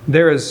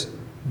 there is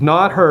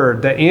not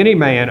heard that any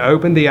man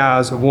opened the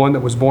eyes of one that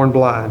was born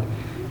blind.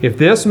 If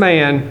this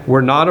man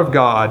were not of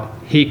God,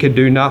 he could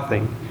do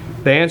nothing.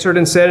 They answered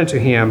and said unto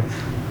him,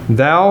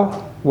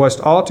 Thou wast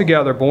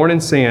altogether born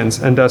in sins,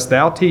 and dost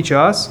thou teach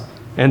us?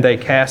 And they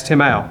cast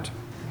him out.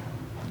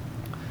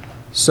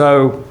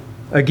 So,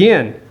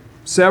 again,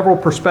 several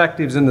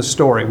perspectives in the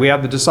story. We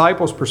have the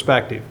disciples'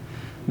 perspective.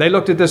 They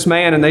looked at this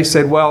man and they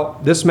said, well,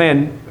 this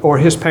man or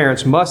his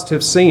parents must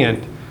have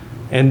sinned,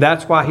 and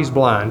that's why he's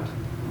blind.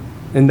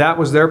 And that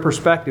was their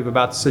perspective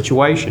about the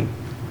situation.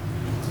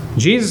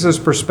 Jesus'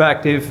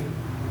 perspective,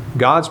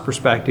 God's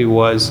perspective,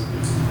 was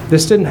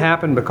this didn't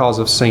happen because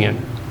of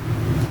sin.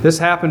 This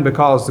happened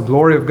because the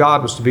glory of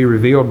God was to be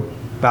revealed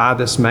by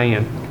this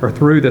man, or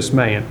through this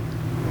man.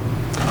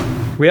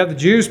 We have the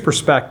Jews'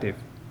 perspective.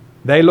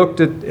 They looked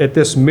at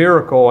this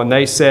miracle and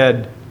they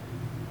said,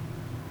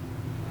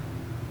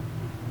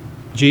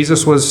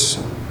 Jesus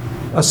was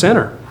a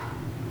sinner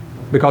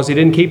because he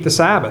didn't keep the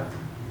Sabbath.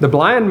 The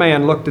blind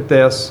man looked at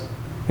this,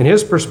 and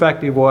his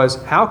perspective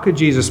was, how could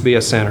Jesus be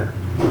a sinner?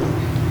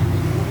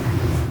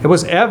 It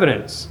was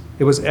evidence.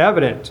 It was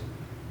evident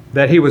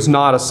that he was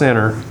not a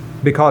sinner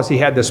because he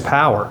had this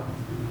power.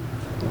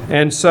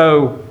 And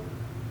so,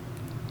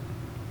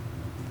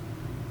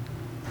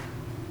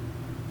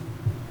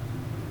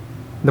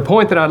 the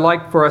point that I'd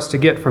like for us to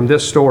get from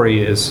this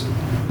story is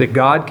that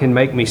God can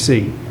make me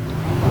see.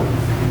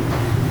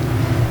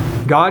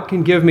 God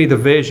can give me the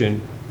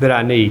vision that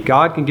I need.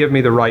 God can give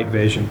me the right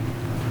vision.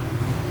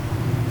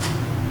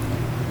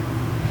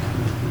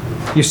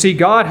 You see,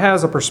 God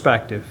has a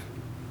perspective,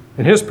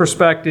 and his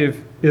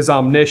perspective is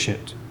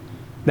omniscient.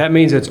 That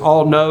means it's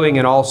all-knowing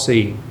and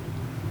all-seeing.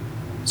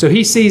 So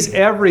he sees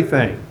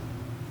everything.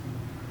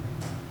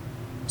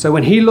 So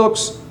when he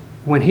looks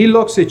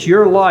at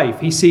your life,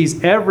 he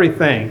sees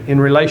everything in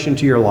relation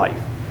to your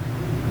life.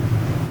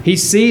 He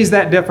sees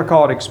that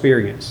difficult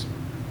experience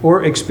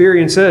or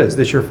experiences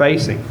that you're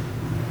facing.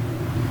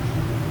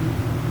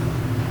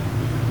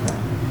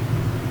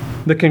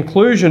 The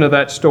conclusion of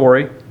that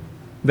story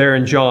there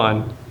in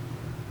John,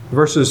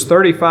 verses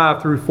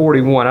 35 through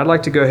 41, I'd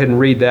like to go ahead and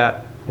read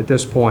that at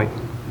this point.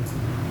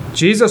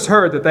 Jesus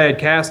heard that they had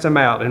cast him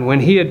out, and when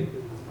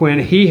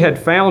he had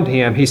found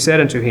him, he said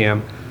unto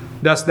him,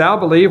 Dost thou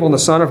believe on the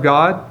Son of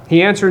God?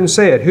 He answered and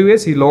said, Who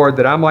is he, Lord,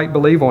 that I might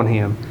believe on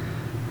him?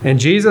 And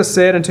Jesus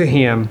said unto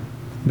him,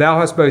 Thou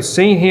hast both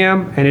seen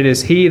him, and it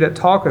is he that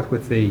talketh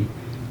with thee.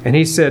 And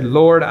he said,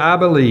 Lord, I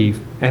believe.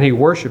 And he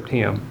worshipped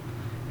him.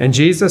 And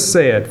Jesus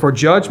said, For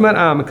judgment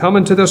I am come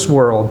into this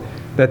world,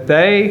 that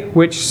they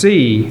which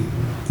see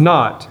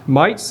not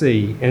might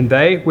see, and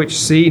they which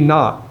see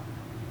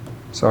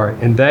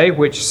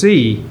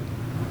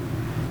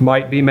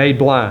might be made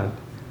blind.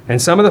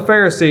 And some of the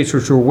Pharisees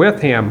which were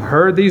with him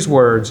heard these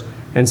words,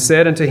 and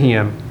said unto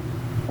him,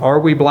 Are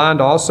we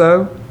blind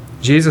also?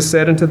 Jesus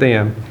said unto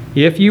them,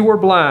 If you were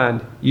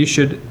blind, you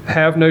should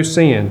have no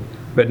sin.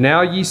 But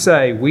now ye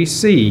say, We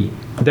see,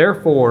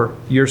 therefore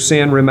your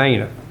sin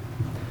remaineth.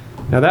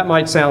 Now that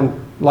might sound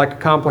like a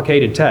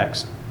complicated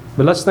text,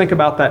 but let's think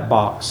about that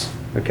box,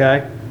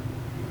 okay?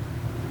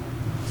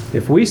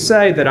 If we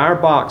say that our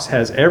box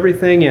has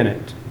everything in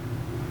it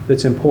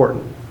that's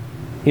important,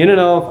 in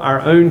and of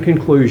our own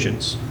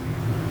conclusions,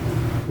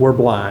 we're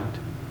blind.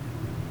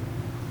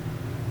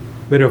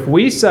 But if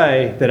we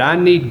say that I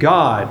need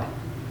God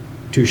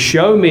to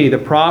show me the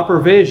proper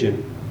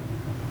vision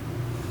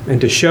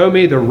and to show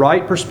me the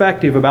right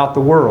perspective about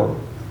the world,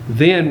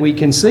 then we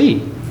can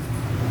see.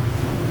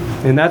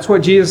 And that's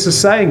what Jesus is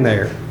saying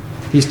there.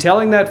 He's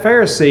telling that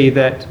Pharisee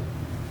that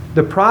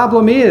the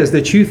problem is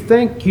that you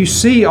think you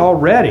see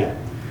already.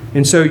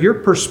 And so your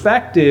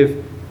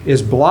perspective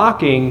is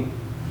blocking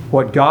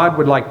what God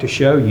would like to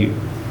show you.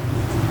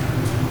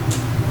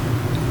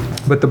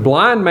 But the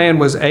blind man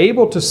was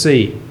able to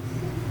see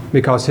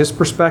because his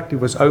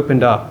perspective was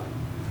opened up.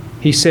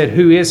 He said,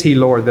 Who is he,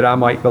 Lord, that I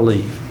might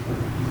believe?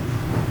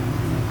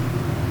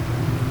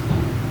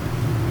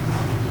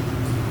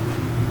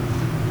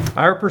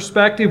 Our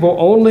perspective will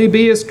only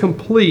be as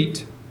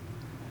complete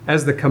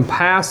as the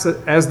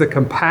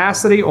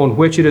capacity on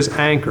which it is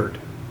anchored.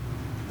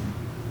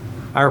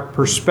 Our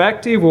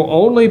perspective will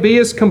only be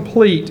as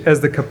complete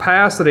as the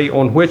capacity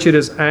on which it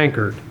is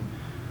anchored.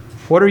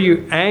 What are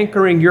you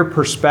anchoring your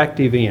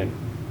perspective in?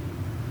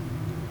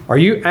 Are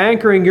you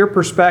anchoring your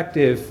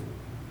perspective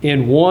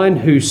in one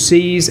who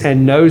sees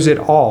and knows it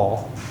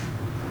all?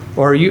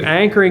 Or are you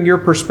anchoring your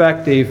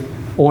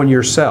perspective on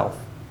yourself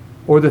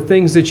or the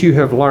things that you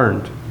have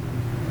learned?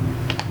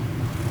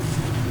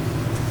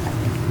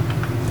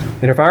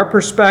 And if our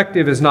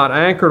perspective is not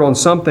anchored on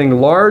something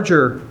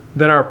larger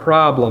than our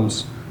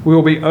problems, we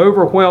will be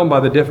overwhelmed by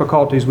the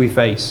difficulties we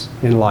face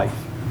in life.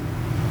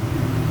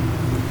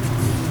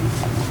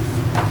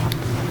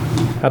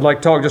 I'd like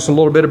to talk just a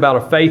little bit about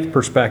a faith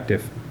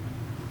perspective.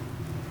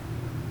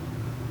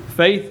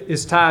 Faith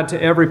is tied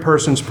to every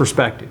person's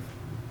perspective.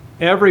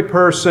 Every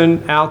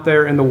person out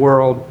there in the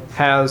world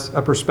has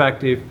a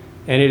perspective,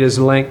 and it is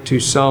linked to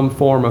some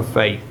form of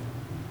faith.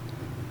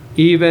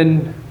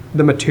 Even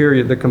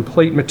the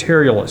complete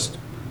materialist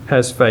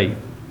has faith.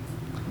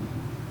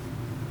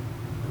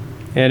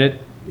 And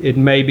it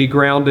may be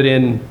grounded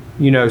in,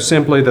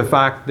 simply the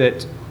fact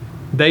that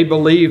they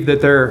believe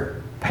that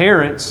their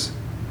parents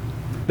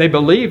They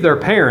believe their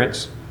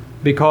parents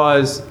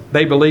because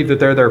they believe that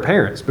they're their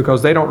parents,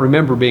 because they don't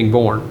remember being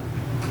born.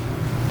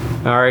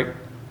 All right?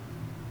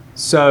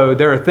 So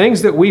there are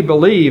things that we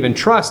believe and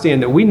trust in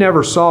that we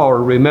never saw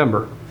or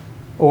remember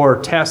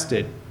or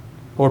tested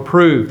or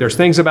proved. There's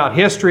things about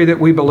history that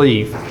we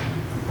believe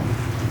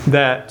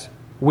that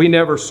we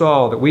never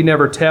saw, that we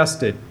never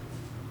tested.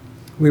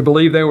 We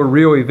believe they were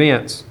real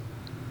events.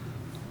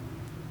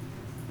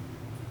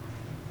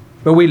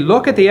 But we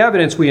look at the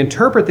evidence, we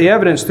interpret the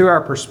evidence through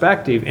our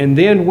perspective, and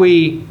then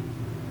we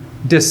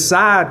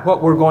decide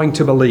what we're going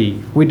to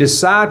believe. We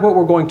decide what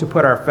we're going to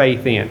put our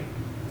faith in.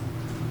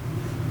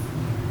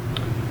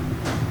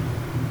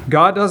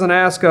 God doesn't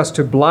ask us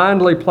to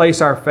blindly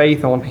place our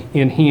faith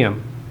in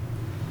Him.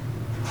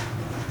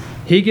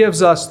 He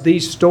gives us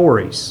these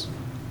stories.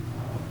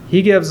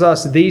 He gives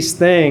us these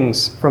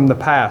things from the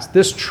past,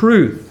 this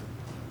truth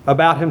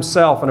about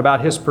Himself and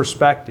about His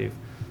perspective,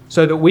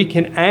 so that we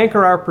can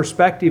anchor our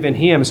perspective in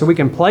Him, so we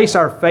can place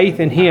our faith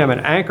in Him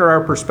and anchor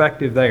our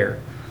perspective there.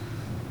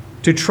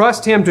 To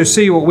trust Him to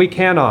see what we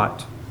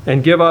cannot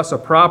and give us a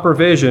proper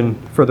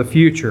vision for the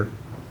future.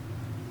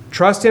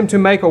 Trust Him to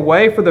make a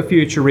way for the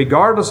future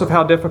regardless of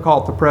how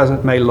difficult the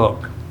present may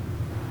look.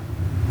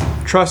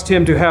 Trust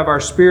Him to have our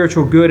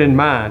spiritual good in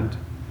mind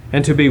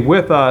and to be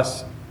with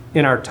us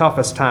in our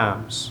toughest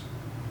times.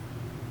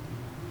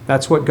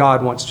 That's what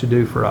God wants to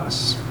do for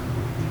us.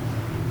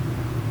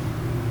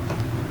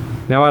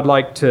 Now I'd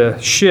like to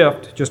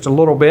shift just a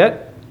little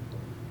bit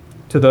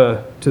to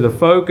the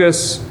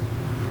focus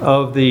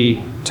of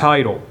the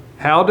title.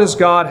 How does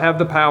God have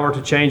the power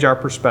to change our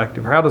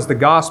perspective? How does the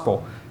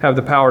gospel have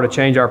the power to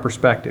change our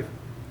perspective?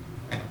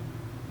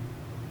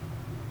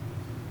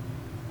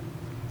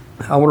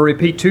 I want to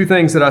repeat two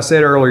things that I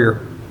said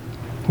earlier.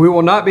 We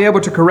will not be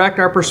able to correct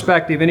our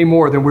perspective any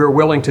more than we are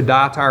willing to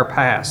die to our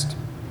past.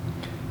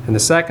 And the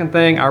second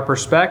thing, our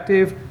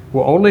perspective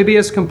will only be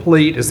as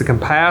complete as the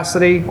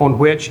capacity on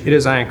which it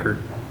is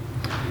anchored.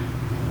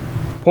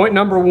 Point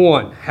number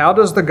one, how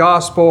does the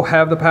gospel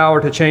have the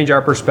power to change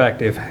our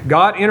perspective?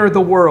 God entered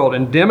the world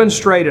and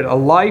demonstrated a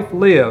life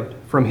lived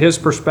from His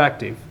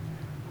perspective.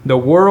 The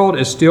world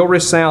is still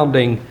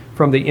resounding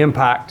from the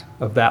impact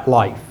of that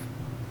life.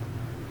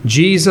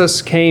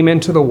 Jesus came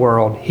into the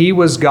world. He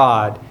was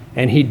God,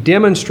 and He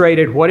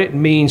demonstrated what it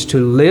means to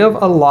live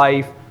a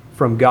life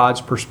from God's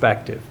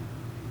perspective.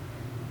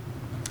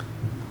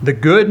 The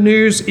good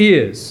news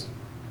is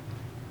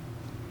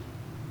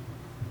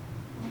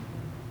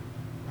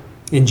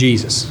in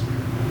Jesus.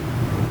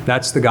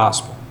 That's the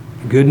gospel.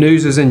 The good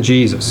news is in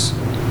Jesus.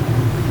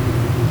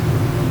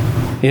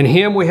 In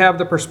Him we have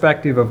the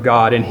perspective of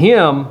God. In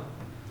Him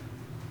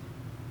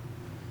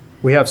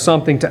we have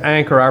something to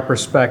anchor our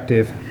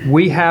perspective.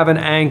 We have an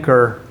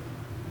anchor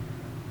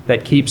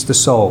that keeps the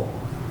soul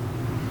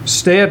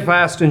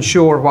steadfast and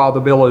sure while the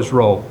billows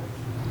roll.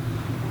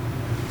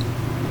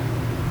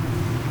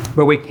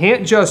 But we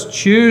can't just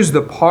choose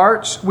the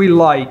parts we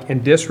like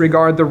and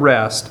disregard the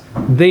rest.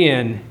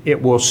 Then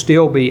it will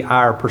still be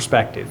our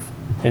perspective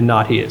and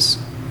not His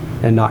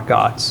and not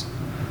God's.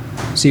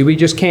 See, we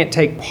just can't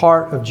take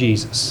part of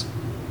Jesus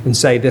and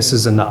say this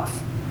is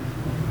enough.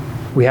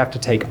 We have to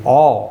take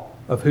all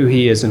of who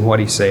He is and what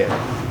He said.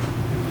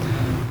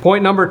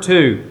 Point number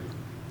two,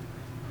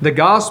 the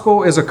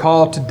gospel is a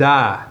call to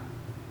die.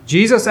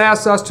 Jesus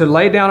asks us to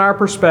lay down our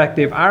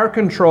perspective, our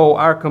control,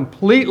 our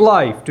complete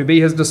life to be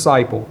His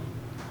disciple.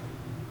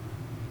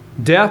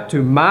 Death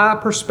to my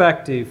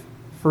perspective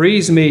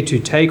frees me to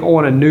take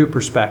on a new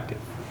perspective.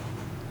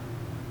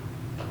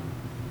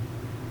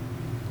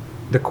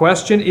 The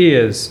question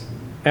is,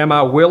 am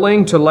I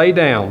willing to lay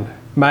down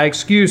my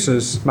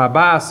excuses, my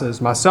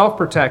biases, my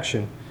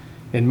self-protection,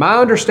 and my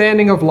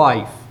understanding of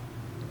life?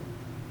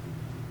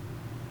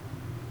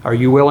 Are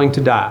you willing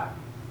to die?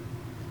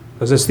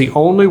 Because it's the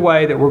only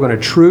way that we're going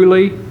to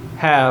truly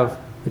have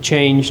a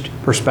changed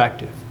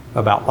perspective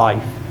about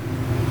life.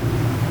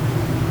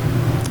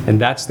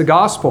 And that's the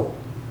gospel.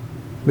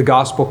 The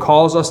gospel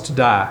calls us to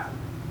die.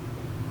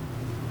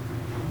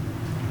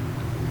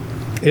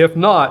 If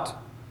not,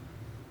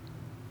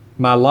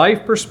 my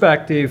life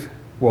perspective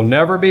will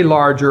never be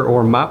larger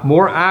or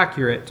more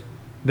accurate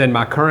than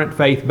my current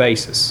faith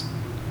basis.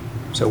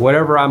 So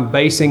whatever I'm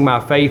basing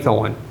my faith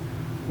on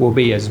will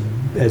be as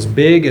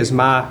big as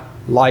my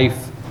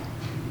life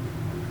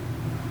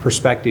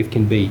perspective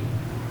can be,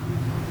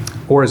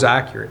 or as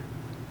accurate.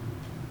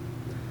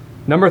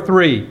 Number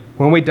three,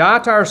 when we die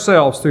to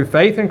ourselves through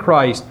faith in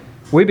Christ,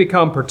 we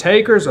become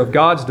partakers of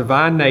God's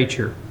divine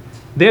nature.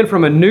 Then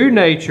from a new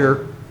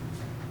nature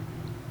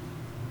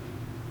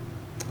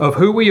of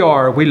who we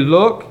are, we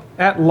look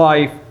at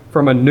life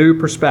from a new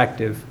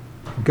perspective,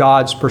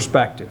 God's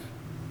perspective.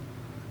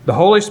 The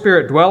Holy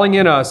Spirit dwelling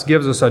in us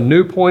gives us a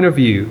new point of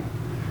view,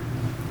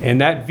 and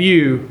that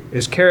view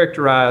is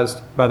characterized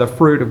by the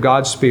fruit of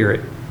God's Spirit,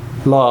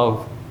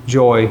 love,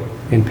 joy,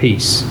 and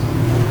peace.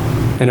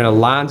 And it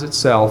aligns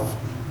itself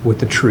with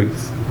the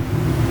truth.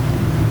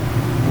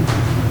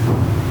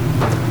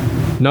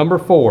 Number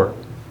four,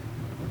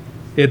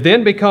 It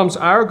then becomes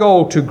our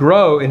goal to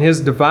grow in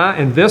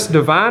this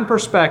divine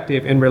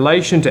perspective in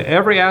relation to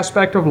every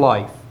aspect of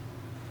life.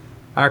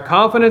 Our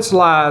confidence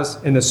lies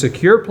in the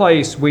secure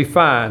place we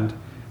find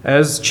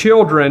as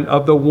children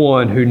of the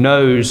one who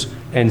knows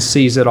and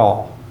sees it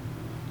all.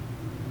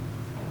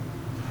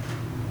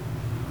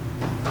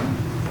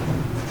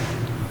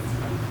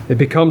 It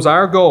becomes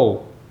our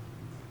goal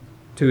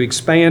to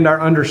expand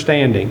our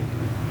understanding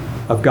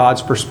of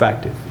God's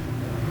perspective.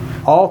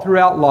 All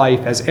throughout life,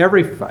 as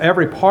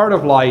every part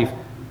of life,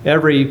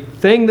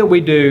 everything that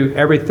we do,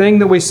 everything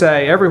that we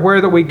say,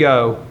 everywhere that we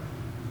go,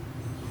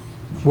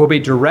 will be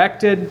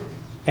directed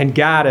and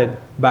guided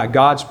by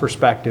God's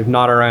perspective,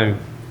 not our own.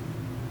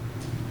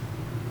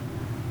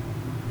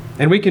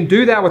 And we can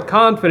do that with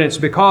confidence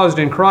because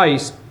in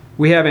Christ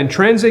we have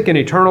intrinsic and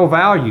eternal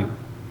value.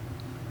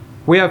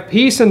 We have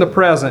peace in the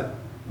present.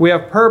 We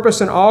have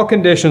purpose in all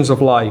conditions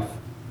of life,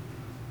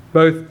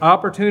 both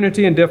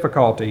opportunity and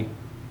difficulty.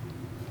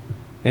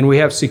 And we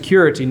have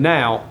security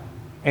now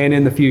and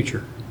in the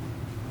future.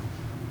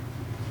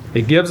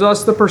 It gives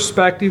us the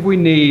perspective we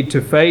need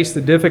to face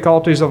the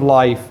difficulties of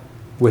life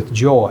with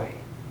joy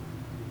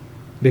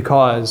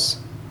because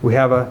we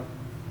have a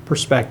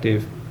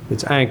perspective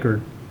that's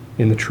anchored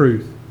in the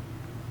truth.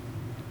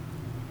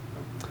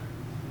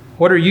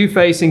 What are you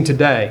facing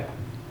today?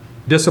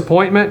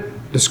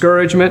 Disappointment?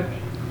 Discouragement?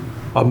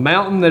 A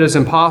mountain that is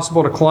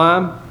impossible to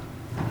climb?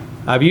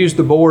 I've used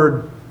the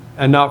board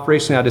enough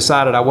recently, I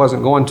decided I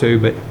wasn't going to,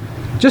 but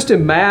just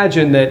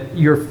imagine that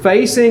you're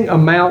facing a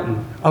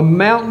mountain. A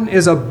mountain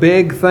is a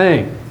big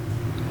thing.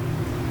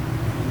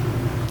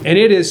 And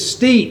it is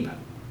steep.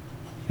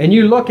 And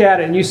you look at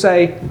it and you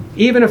say,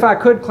 even if I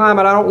could climb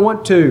it, I don't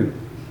want to.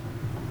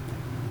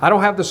 I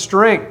don't have the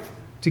strength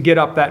to get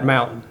up that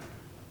mountain.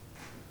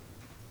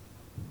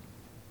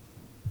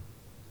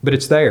 But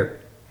it's there.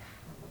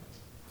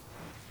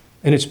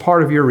 And it's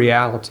part of your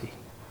reality.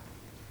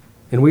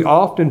 And we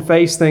often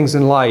face things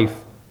in life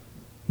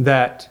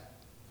that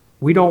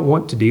we don't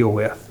want to deal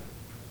with.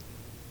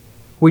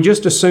 We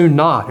just assume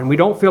not, and we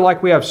don't feel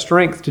like we have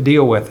strength to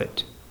deal with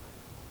it.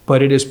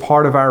 But it is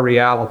part of our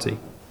reality.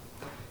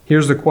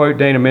 Here's the quote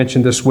Dana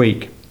mentioned this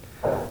week.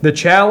 The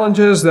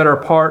challenges that are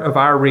part of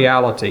our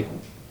reality.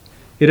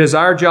 It is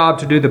our job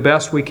to do the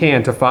best we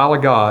can to follow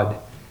God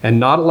and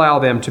not allow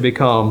them to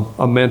become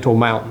a mental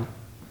mountain.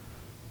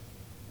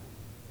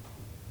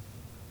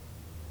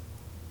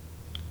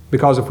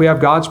 Because if we have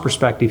God's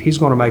perspective, He's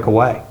going to make a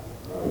way.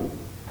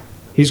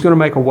 He's going to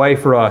make a way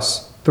for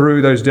us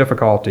through those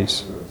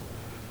difficulties.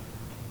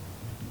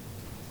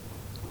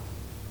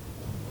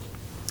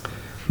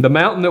 The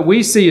mountain that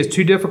we see is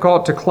too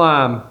difficult to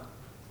climb.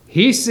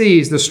 He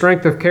sees the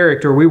strength of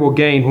character we will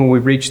gain when we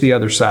reach the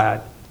other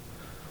side.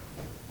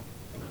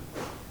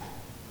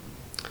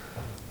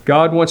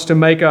 God wants to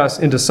make us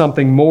into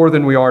something more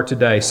than we are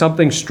today,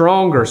 something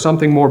stronger,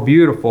 something more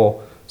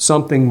beautiful,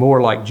 something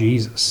more like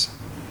Jesus.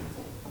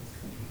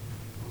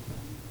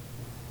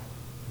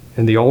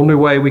 And the only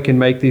way we can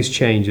make these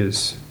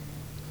changes,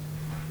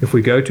 if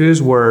we go to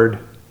His Word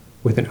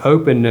with an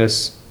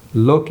openness,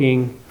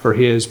 looking for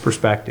His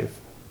perspective.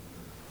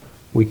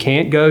 We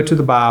can't go to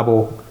the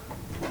Bible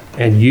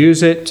and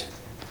use it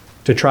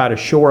to try to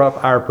shore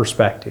up our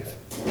perspective.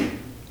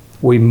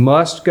 We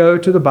must go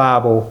to the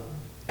Bible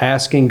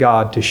asking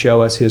God to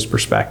show us His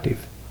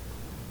perspective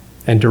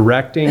and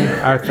directing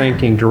our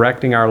thinking,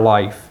 directing our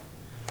life.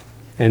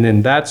 And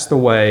then that's the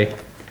way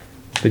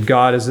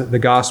that the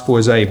gospel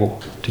is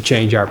able to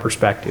change our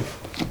perspective.